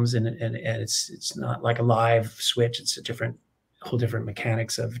with films, and it's not like a live switch. It's a whole different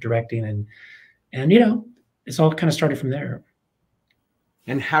mechanics of directing, and it's all kind of started from there.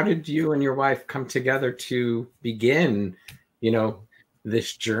 And how did you and your wife come together to begin,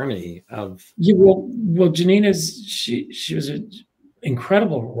 this journey of? Yeah, well, Janine she was an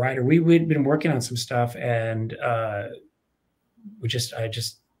incredible writer. We'd been working on some stuff, and I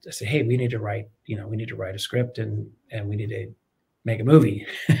said, "Hey, we need to write a script, and we need to make a movie."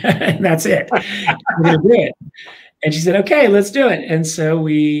 And that's it. We're gonna do it. And she said, "Okay, let's do it." And so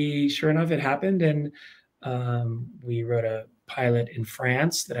sure enough, it happened. And we wrote a pilot in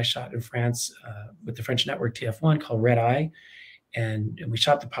France that I shot in France with the French network TF1 called Red Eye. And we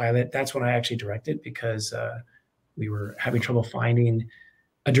shot the pilot. That's when I actually directed, because we were having trouble finding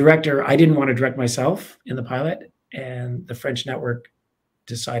a director. I didn't want to direct myself in the pilot, and the French network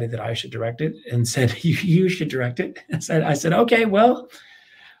decided that I should direct it and said, you should direct it. I said, "Okay, well,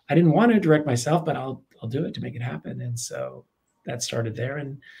 I didn't want to direct myself, but I'll do it to make it happen." And so that started there.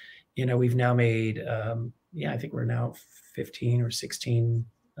 And, we've now made, I think we're now 15 or 16,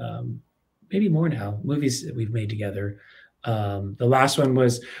 maybe more now, movies that we've made together. The last one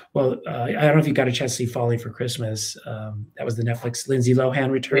was, I don't know if you got a chance to see Falling for Christmas. That was the Netflix Lindsay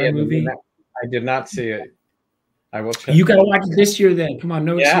Lohan return movie. I did not see it. I will check. You got to watch it this year then. Come on,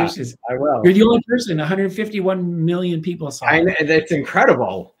 no excuses. I will. You're the only person. 151 million people saw it. And it's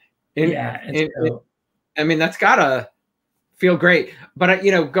incredible. That's gotta feel great. But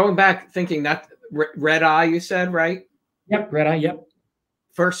going back, thinking that Red Eye, you said, right? Yep, Red Eye. Yep.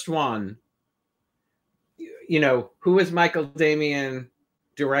 First one. Who is Michael Damian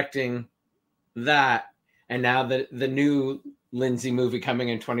directing that? And now the new Lindsay movie coming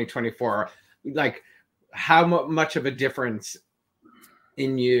in 2024. Like, how much of a difference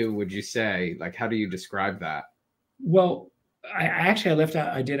in you would you say? Like, how do you describe that? Well, I left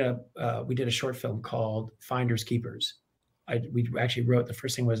out. We did a short film called Finders Keepers. We actually wrote, the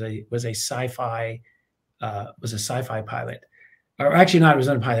first thing was a sci-fi pilot, or actually not. It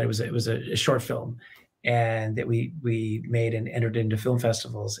wasn't a pilot. It was a short film, and that we made and entered into film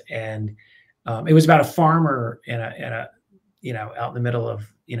festivals. And it was about a farmer in a out in the middle of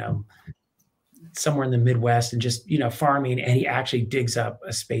somewhere in the Midwest, and just farming, and he actually digs up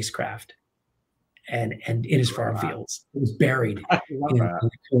a spacecraft and in his farm fields. It was buried in the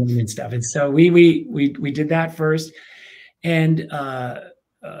corn and stuff. And so we did that first, and that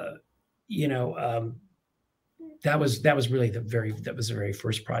was really the very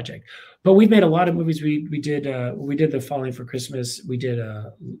first project. But we've made a lot of movies. We did the Falling for Christmas. We did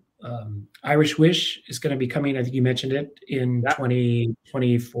Irish Wish is going to be coming. I think you mentioned it in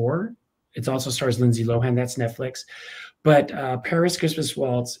 2024. It also stars Lindsay Lohan. That's Netflix. But Paris Christmas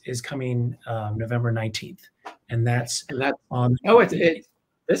Waltz is coming November 19th, and that's on. Oh, it's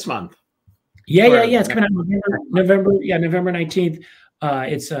this month. Yeah. It's coming out November 19th.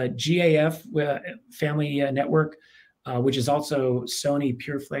 It's a GAF Family Network, which is also Sony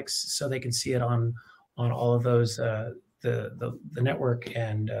PureFlix, so they can see it on all of those the network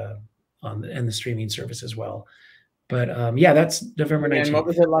and the streaming service as well. But that's November 19th. And what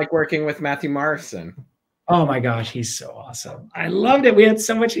was it like working with Matthew Morrison? Oh my gosh, he's so awesome. I loved it. We had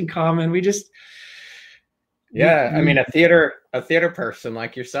so much in common. We just a theater person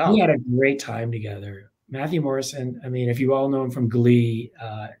like yourself. We had a great time together. Matthew Morrison, if you all know him from Glee,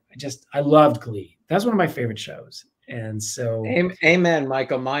 I loved Glee. That's one of my favorite shows. And so amen,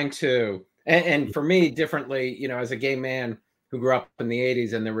 Michael, mine too. And for me, differently, as a gay man, who grew up in the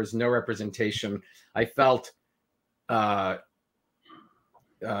 80s and there was no representation, I felt a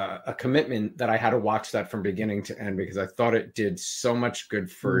commitment that I had to watch that from beginning to end, because I thought it did so much good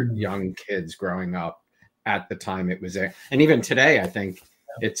for young kids growing up at the time it was there. And even today, I think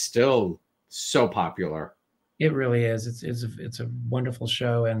it's still so popular. It really is. It's a wonderful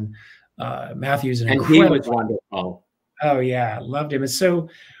show, and Matthew's an and incredible. He was wonderful. Oh yeah, loved him. And so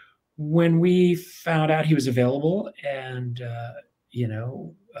when we found out he was available, and you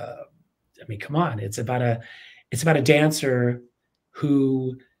know, I mean, come on, it's about a dancer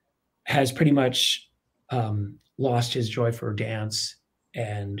who has pretty much lost his joy for dance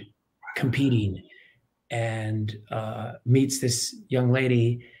and competing, and meets this young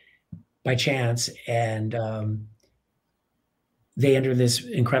lady by chance, and they enter this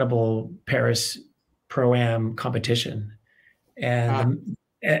incredible Paris Pro-Am competition, and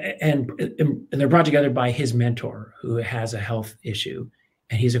they're brought together by his mentor, who has a health issue,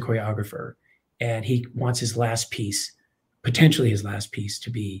 and he's a choreographer, and he wants his last piece, potentially his last piece, to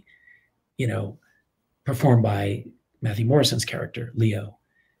be, you know, performed by Matthew Morrison's character, Leo.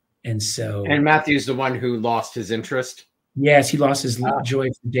 And so, and Matthew's the one who lost his interest. Yes, he lost his joy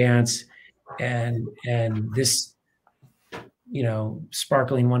for dance, and this, you know,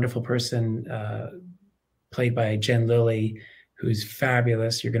 sparkling, wonderful person, played by Jen Lilly, who's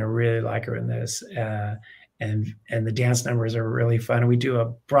fabulous. You're going to really like her in this. And the dance numbers are really fun. We do a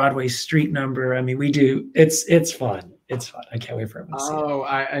Broadway street number. I mean, it's fun. It's fun. I can't wait for everyone to see it. Oh,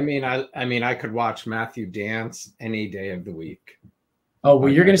 I mean, I could watch Matthew dance any day of the week. Oh, well,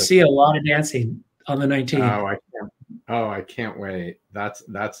 you're going to see a lot of dancing on the 19th. I can't wait.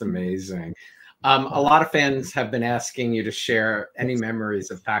 That's amazing. A lot of fans have been asking you to share any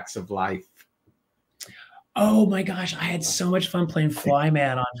memories of Facts of Life. Oh my gosh, I had so much fun playing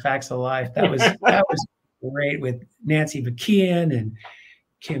Flyman on Facts of Life. That was great, with Nancy McKeon and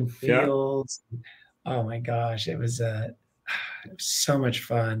Kim Fields. Yeah. Oh my gosh, it was so much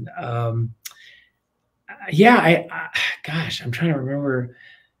fun. Gosh, I'm trying to remember.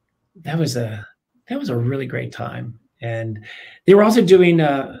 That was a really great time. And they were also doing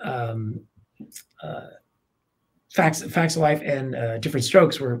Facts of Life and Different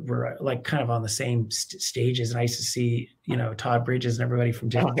Strokes were like kind of on the same stages. And I used to see, you know, Todd Bridges and everybody from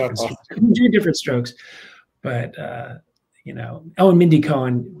different strokes do Different Strokes. But you know, and Mindy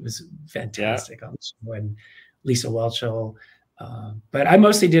Cohn was fantastic on the show, and Lisa Whelchel. But I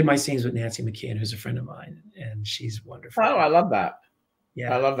mostly did my scenes with Nancy McKeon, who's a friend of mine, and she's wonderful. Oh, I love that.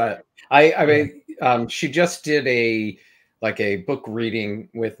 Yeah, I love that. I mean, she just did a book reading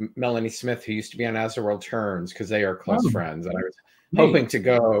with Melanie Smith, who used to be on As the World Turns, because they are close friends. And I was hoping to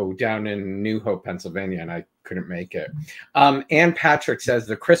go down in New Hope, Pennsylvania, and I couldn't make it. Ann Patrick says,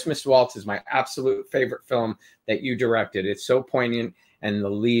 The Christmas Waltz is my absolute favorite film that you directed. It's so poignant, and the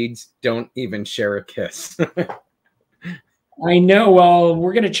leads don't even share a kiss. I know. Well,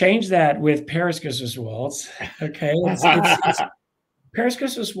 we're going to change that with Paris Christmas Waltz. Okay. Paris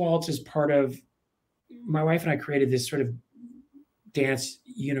Christmas Waltz is part of, my wife and I created this sort of dance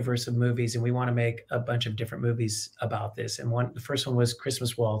universe of movies, and we want to make a bunch of different movies about this. And the first one was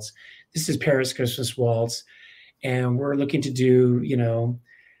Christmas Waltz. This is Paris Christmas Waltz. And we're looking to do, you know,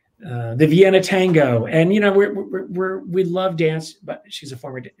 the Vienna Tango. And, you know, we love dance, but she's a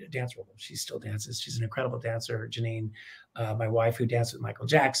former dancer. She still dances. She's an incredible dancer, Janine, my wife, who danced with Michael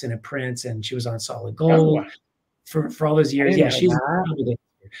Jackson and Prince, and she was on Solid Gold for all those years. Yeah, she's incredible dancer.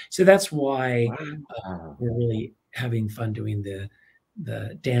 So that's why we're really having fun doing the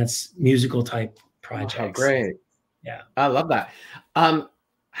dance musical type projects. Oh, great. Yeah. I love that.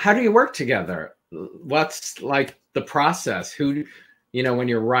 How do you work together? What's like the process? Who, you know, when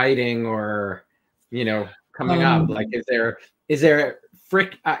you're writing or, you know, coming up, like, is there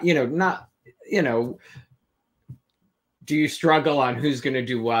you know, not, you know, do you struggle on who's going to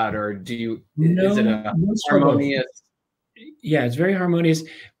do what, or is it a harmonious? Yeah, it's very harmonious.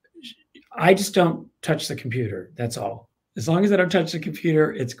 I just don't touch the computer. That's all. As long as I don't touch the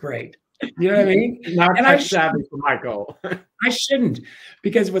computer, it's great. You know what I mean? Not tech savvy for Michael. I shouldn't,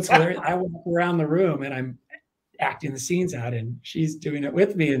 because what's hilarious, I walk around the room and I'm acting the scenes out, and she's doing it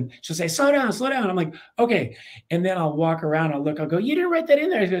with me, and she'll say, slow down. I'm like, okay. And then I'll walk around, I'll go, you didn't write that in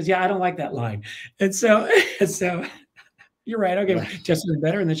there. She goes, yeah, I don't like that line. And so you're right. Okay, just something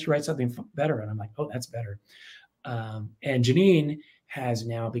better. And then she writes something better. And I'm like, oh, that's better. And Janine has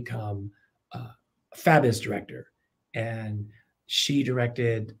now become a fabulous director, and she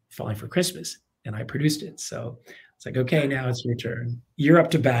directed Falling for Christmas, and I produced it. So it's like, okay, now it's your turn. You're up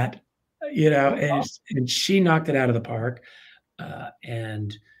to bat, you know, and she knocked it out of the park.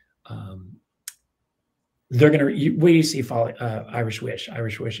 they're gonna wait. You see, Irish Wish.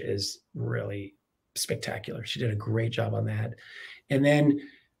 Irish Wish is really spectacular. She did a great job on that. And then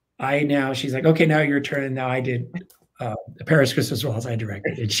she's like, okay, now your turn. And now I did Paris Christmas Waltz. I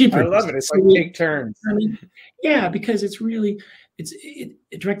directed, and she produced. I love it. It's like take turns. I mean, yeah, because it's really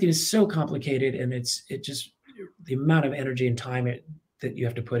directing is so complicated, and it just the amount of energy and time that you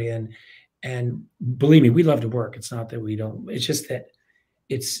have to put in. And believe me, we love to work. It's not that we don't. It's just that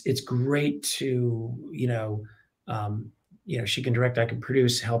it's great to she can direct, I can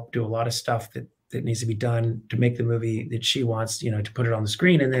produce, help do a lot of stuff that needs to be done to make the movie that she wants, to put it on the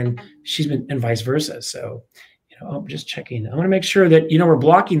screen, and then and vice versa. So, I'm just checking. I want to make sure that we're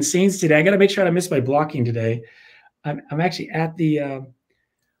blocking scenes today. I got to make sure I don't miss my blocking today. I'm actually at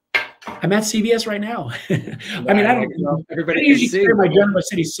I'm at CBS right now. I mean, I don't know. Everybody usually carry my Genoa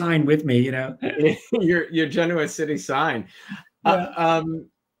City sign with me, your Genoa City sign. Yeah.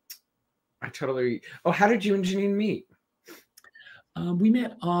 I totally. Oh, how did you and Janine meet? We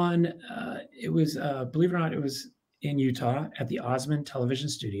met on. It was believe it or not, it was in Utah at the Osmond Television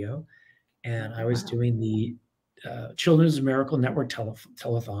Studio, and I was doing the Children's Miracle Network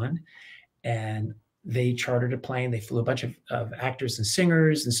telethon, and they chartered a plane. They flew a bunch of actors and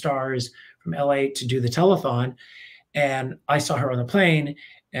singers and stars from LA to do the telethon. And I saw her on the plane,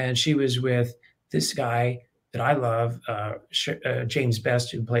 and she was with this guy that I love, James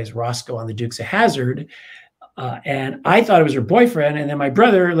Best, who plays Roscoe on the Dukes of Hazzard. And I thought it was her boyfriend. And then my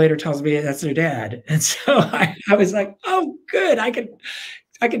brother later tells me that's her dad. And so I was like, oh, good. I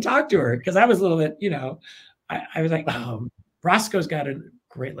can talk to her. Cause I was a little bit, I was like, oh, Roscoe's got a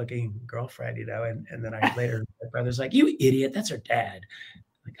great looking girlfriend, and then my brother's like, you idiot, that's her dad. I'm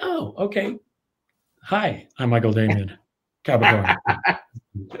like, oh, okay. Hi, I'm Michael Damian, Capricorn.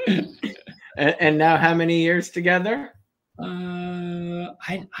 And now how many years together? I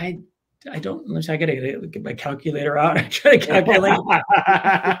don't, I gotta get my calculator out. I try to calculate.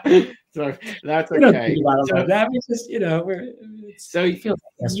 So that's okay. That means just, so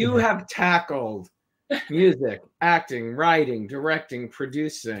you have tackled music, acting, writing, directing,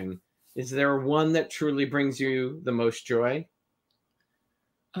 producing. Is there one that truly brings you the most joy?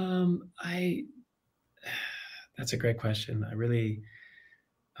 That's a great question. I really,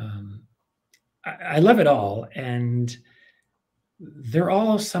 I love it all, and they're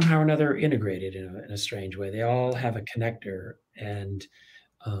all somehow or another integrated in a strange way. They all have a connector, and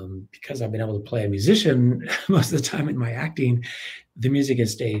because I've been able to play a musician most of the time in my acting, the music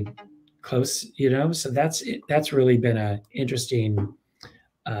has stayed close, so that's really been an interesting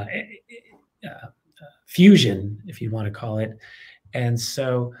fusion, if you want to call it. And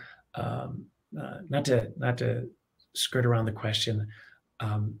so not to skirt around the question,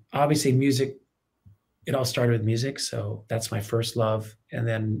 obviously music, it all started with music, so that's my first love. And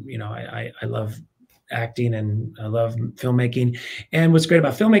then I love acting, and I love filmmaking. And what's great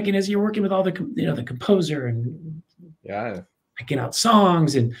about filmmaking is you're working with all the the composer, and picking out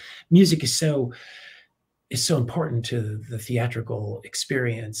songs, and music is so important to the theatrical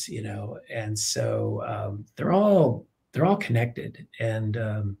experience, and so they're all connected. And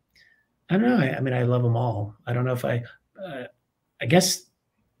I don't know. I mean, I love them all. I don't know if I guess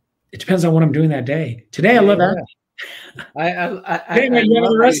it depends on what I'm doing that day. Today, I love acting. I love acting. I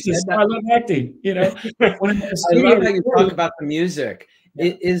love how you talk about the music.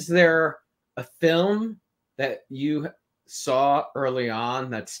 Yeah. Is there a film that you saw early on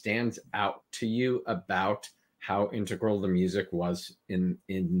that stands out to you about how integral the music was in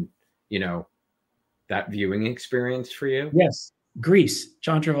that viewing experience for you? Yes. Grease,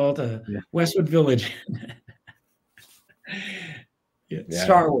 John Travolta, Westwood Village,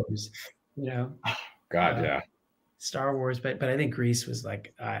 Star Wars, Star Wars. But I think Grease was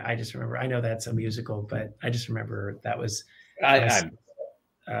like, I just remember, I know that's a musical, but I just remember that was in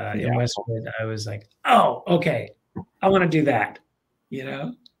Westwood. I was like, oh, okay, I want to do that,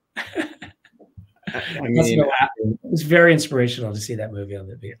 I mean, it was very inspirational to see that movie on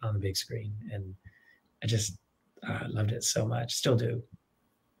the big screen, and I just loved it so much. Still do.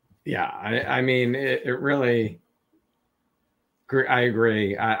 Yeah, I mean, it really. I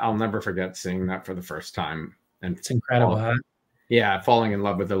agree. I'll never forget seeing that for the first time, and it's incredible. Huh? Yeah, falling in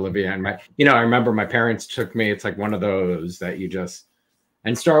love with Olivia, and I remember my parents took me. It's like one of those that you just,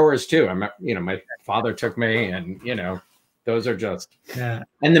 and Star Wars too. My father took me, and those are just. Yeah.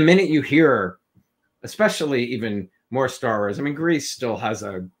 And the minute you hear, especially even more Star Wars. I mean, Grease still has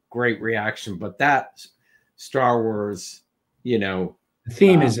a great reaction, but that Star Wars, the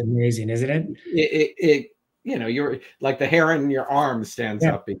theme is amazing, isn't it? It you're like the hair in your arm stands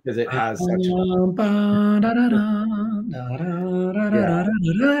up because it has such.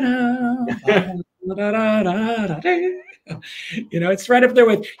 You know, it's right up there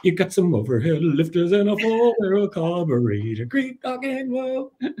with you got some overhead lifters and a 4-barrel carburetor, creep talking,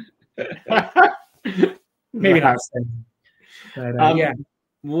 whoa. Maybe not the same, but yeah.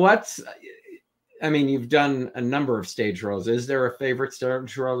 I mean, you've done a number of stage roles. Is there a favorite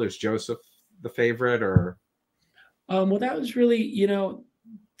stage role? Is Joseph the favorite, or? Well, that was really, you know,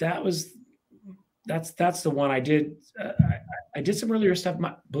 that's the one I did. I did some earlier stuff.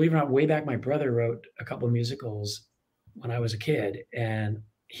 Believe it or not, way back, my brother wrote a couple of musicals when I was a kid, and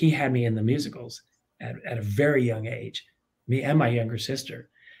he had me in the musicals at a very young age, me and my younger sister.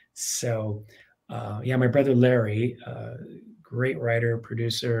 So, yeah, my brother Larry, great writer,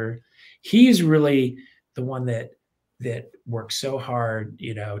 producer. He's really the one that worked so hard,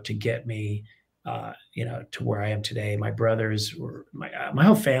 you know, to get me, you know, to where I am today. My brothers were my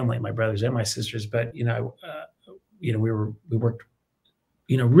whole family, my brothers and my sisters. But you know, we worked,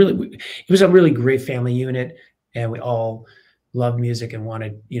 you know, really. It was a really great family unit, and we all loved music and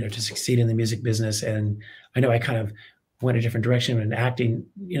wanted, you know, to succeed in the music business. And I know I kind of went a different direction in acting,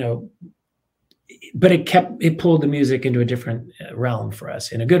 you know, but it pulled the music into a different realm for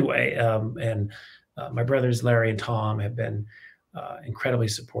us in a good way. And my brothers Larry and Tom have been incredibly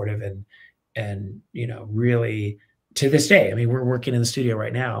supportive, and you know, really to this day. I mean, we're working in the studio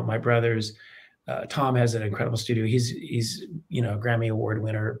right now. My brothers, Tom has an incredible studio. He's you know, Grammy Award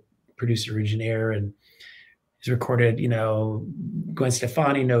winner, producer, engineer, and he's recorded, you know, Gwen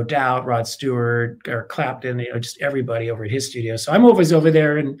Stefani, No Doubt, Rod Stewart, or Clapton, you know, just everybody over at his studio. So I'm always over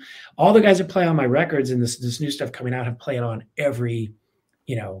there, and all the guys that play on my records and this new stuff coming out have played on every,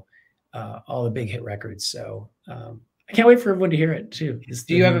 you know, all the big hit records. So I can't wait for everyone to hear it too.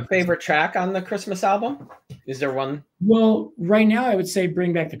 Do you have a favorite track on the Christmas album? Is there one? Well, right now I would say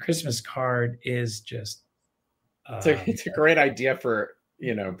Bring Back the Christmas Card is just. It's a great idea for,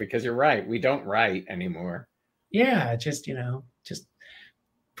 you know, because you're right. We don't write anymore. Yeah, just, you know, just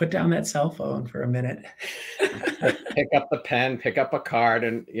put down that cell phone for a minute. Pick up the pen, pick up a card,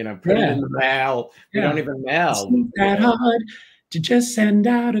 and, you know, put it in the mail. We don't even mail. It's not that hard to just send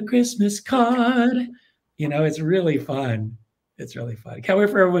out a Christmas card. You know, it's really fun. It's really fun. Can't wait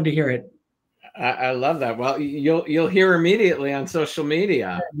for everyone to hear it. I love that. Well, you'll hear immediately on social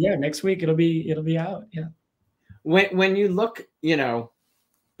media. Yeah, next week it'll be out. Yeah. When you look, you know,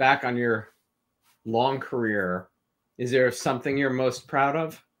 back on your long career, is there something you're most proud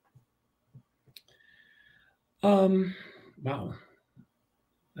of? Wow,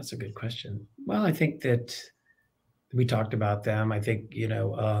 that's a good question. Well, I think that we talked about them. I think, you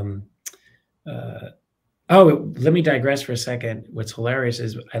know, oh, let me digress for a second. What's hilarious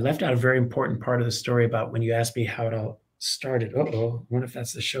is I left out a very important part of the story about when you asked me how it all started. Uh-oh, I wonder if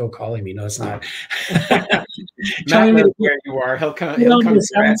that's the show calling me. No, it's not. Matt knows where you are. He'll come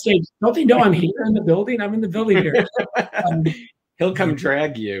stage. Don't they know I'm here in the building? I'm in the building here. He'll come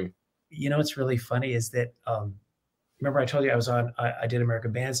drag you. You know, what's really funny is that, remember I told you I did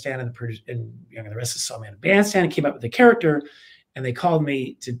American Bandstand, and Young and the Restless saw me on a bandstand and came up with a character, and they called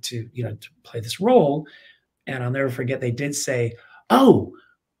me to you know, to play this role. And I'll never forget, they did say, "Oh,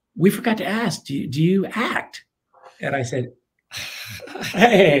 we forgot to ask, do you act?" And I said,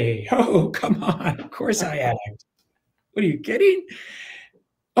 "Hey, oh, come on. Of course I act. What, are you kidding?"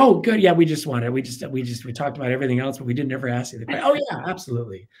 "Oh, good. Yeah, we talked about everything else, but we didn't ever ask you the question." "Oh, yeah,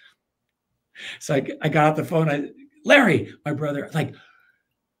 absolutely." So I got off the phone. Larry, my brother, like,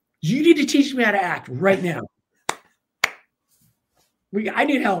 "You need to teach me how to act right now. I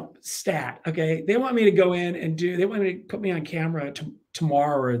need help stat." Okay. They want me to go in and they want me to put me on camera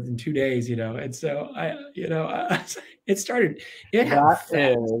tomorrow or in 2 days, you know? And so it started, it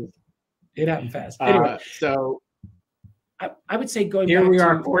happened fast. Anyway, so I would say going here back we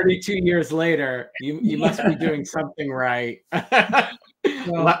are 42 years later, you must be doing something right.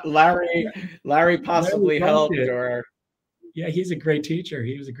 Well, Larry possibly helped, or. Yeah, he's a great teacher.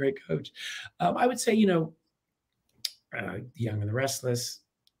 He was a great coach. I would say, you know, Young and the Restless.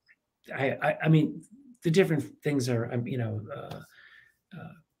 I mean, the different things are, you know,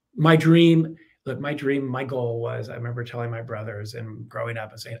 my dream. Look, my goal was, I remember telling my brothers and growing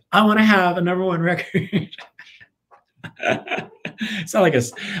up and saying, "I want to have a #1 record." Sound like I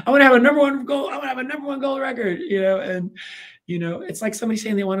want to have a #1 goal. I want to have a #1 gold record, you know. And you know, it's like somebody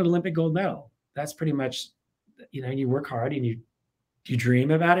saying they want an Olympic gold medal. That's pretty much, you know, you work hard and you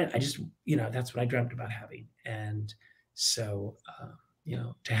dream about it. You know, that's what I dreamt about having. And so, you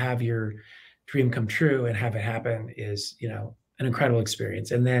know, to have your dream come true and have it happen is, you know, an incredible experience.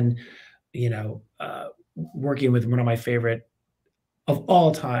 And then, you know, working with one of my favorite of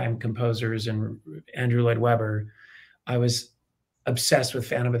all time composers, and Andrew Lloyd Webber, I was obsessed with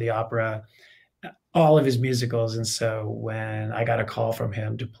Phantom of the Opera. all of his musicals. And so when I got a call from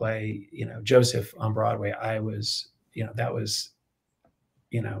him to play, Joseph on Broadway, I was, that was,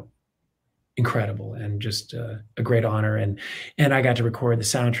 incredible and just a great honor. And I got to record the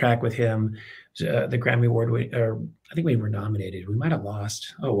soundtrack with him, the Grammy Award, or I think we were nominated. We might have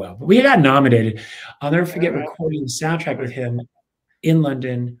lost. Oh, well, but we got nominated. I'll never forget recording the soundtrack with him in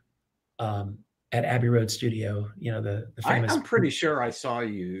London, at Abbey Road Studio, the famous. I'm pretty sure I saw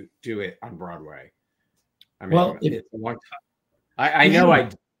you do it on Broadway. I mean, well, it's a long time. I know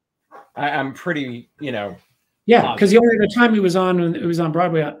I'm pretty, Yeah, because the only other time it was on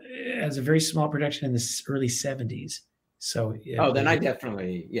Broadway as a very small production in the early 70s. So then I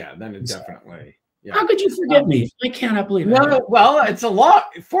definitely, then it definitely. Yeah. How could you forget me? I cannot believe it. No, well, it's a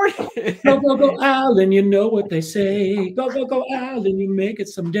lot for you. Go, Alan, you know what they say. Go, Alan, you make it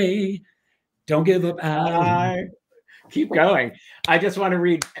someday. Don't give up, Alan. Keep going. I just want to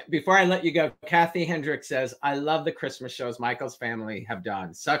read, before I let you go, Kathy Hendricks says, I love the Christmas shows Michael's family have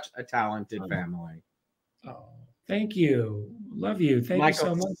done. Such a talented family. Oh, thank you. Love you. Thank you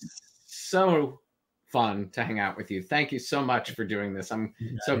so much. So fun to hang out with you. Thank you so much for doing this. I'm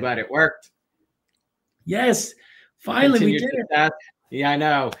so glad it worked. Yes, finally we did it. Yeah, I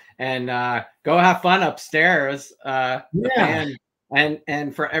know. And go have fun upstairs. And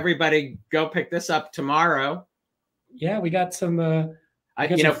for everybody, go pick this up tomorrow. Yeah, we got some.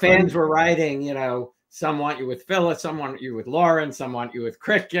 Fans were writing. Some want you with Phyllis, some want you with Lauren, some want you with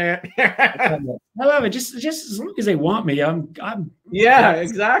Cricket. I love it. Just as long as they want me, I'm. Yeah,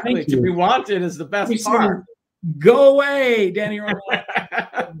 exactly. To be wanted is the best part. Go away, Danny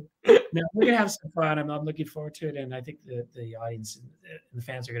Romalotti. No, we're gonna have some fun. I'm looking forward to it, and I think the audience and the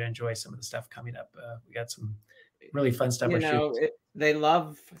fans are gonna enjoy some of the stuff coming up. We got some really fun stuff. They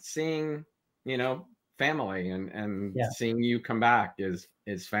love seeing, family and seeing you come back is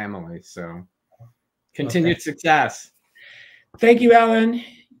family. So continued success. Thank you, Alan.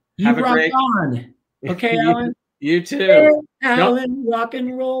 You rock on. Okay, Alan. You too. Alan, rock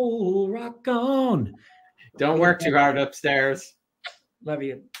and roll, rock on. Don't work too hard upstairs. Love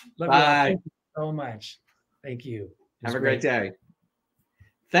you. Bye. Thank you so much. Thank you. Have a great day.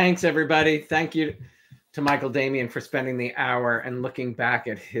 Thanks, everybody. Thank you to Michael Damian for spending the hour and looking back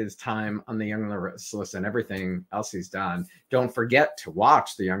at his time on The Young and the Restless and everything else he's done. Don't forget to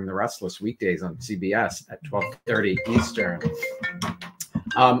watch The Young and the Restless weekdays on CBS at 12:30 Eastern.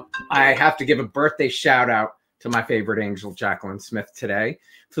 I have to give a birthday shout out to my favorite angel, Jacqueline Smith, today.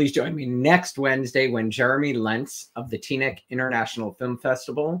 Please join me next Wednesday when Jeremy Lentz of the Teaneck International Film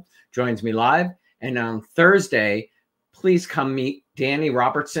Festival joins me live. And on Thursday, please come meet Danny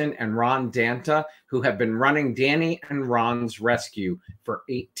Robertson and Ron Danta, who have been running Danny and Ron's Rescue for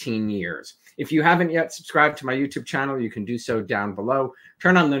 18 years. If you haven't yet subscribed to my YouTube channel, you can do so down below.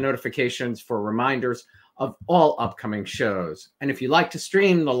 Turn on the notifications for reminders of all upcoming shows. And if you like to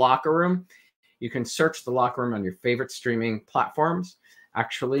stream The Locker Room, you can search The Locker Room on your favorite streaming platforms.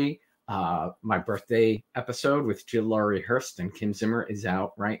 Actually, my birthday episode with Jill Laurie Hurst and Kim Zimmer is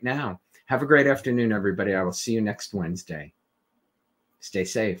out right now. Have a great afternoon, everybody. I will see you next Wednesday. Stay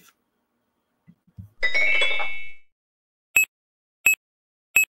safe.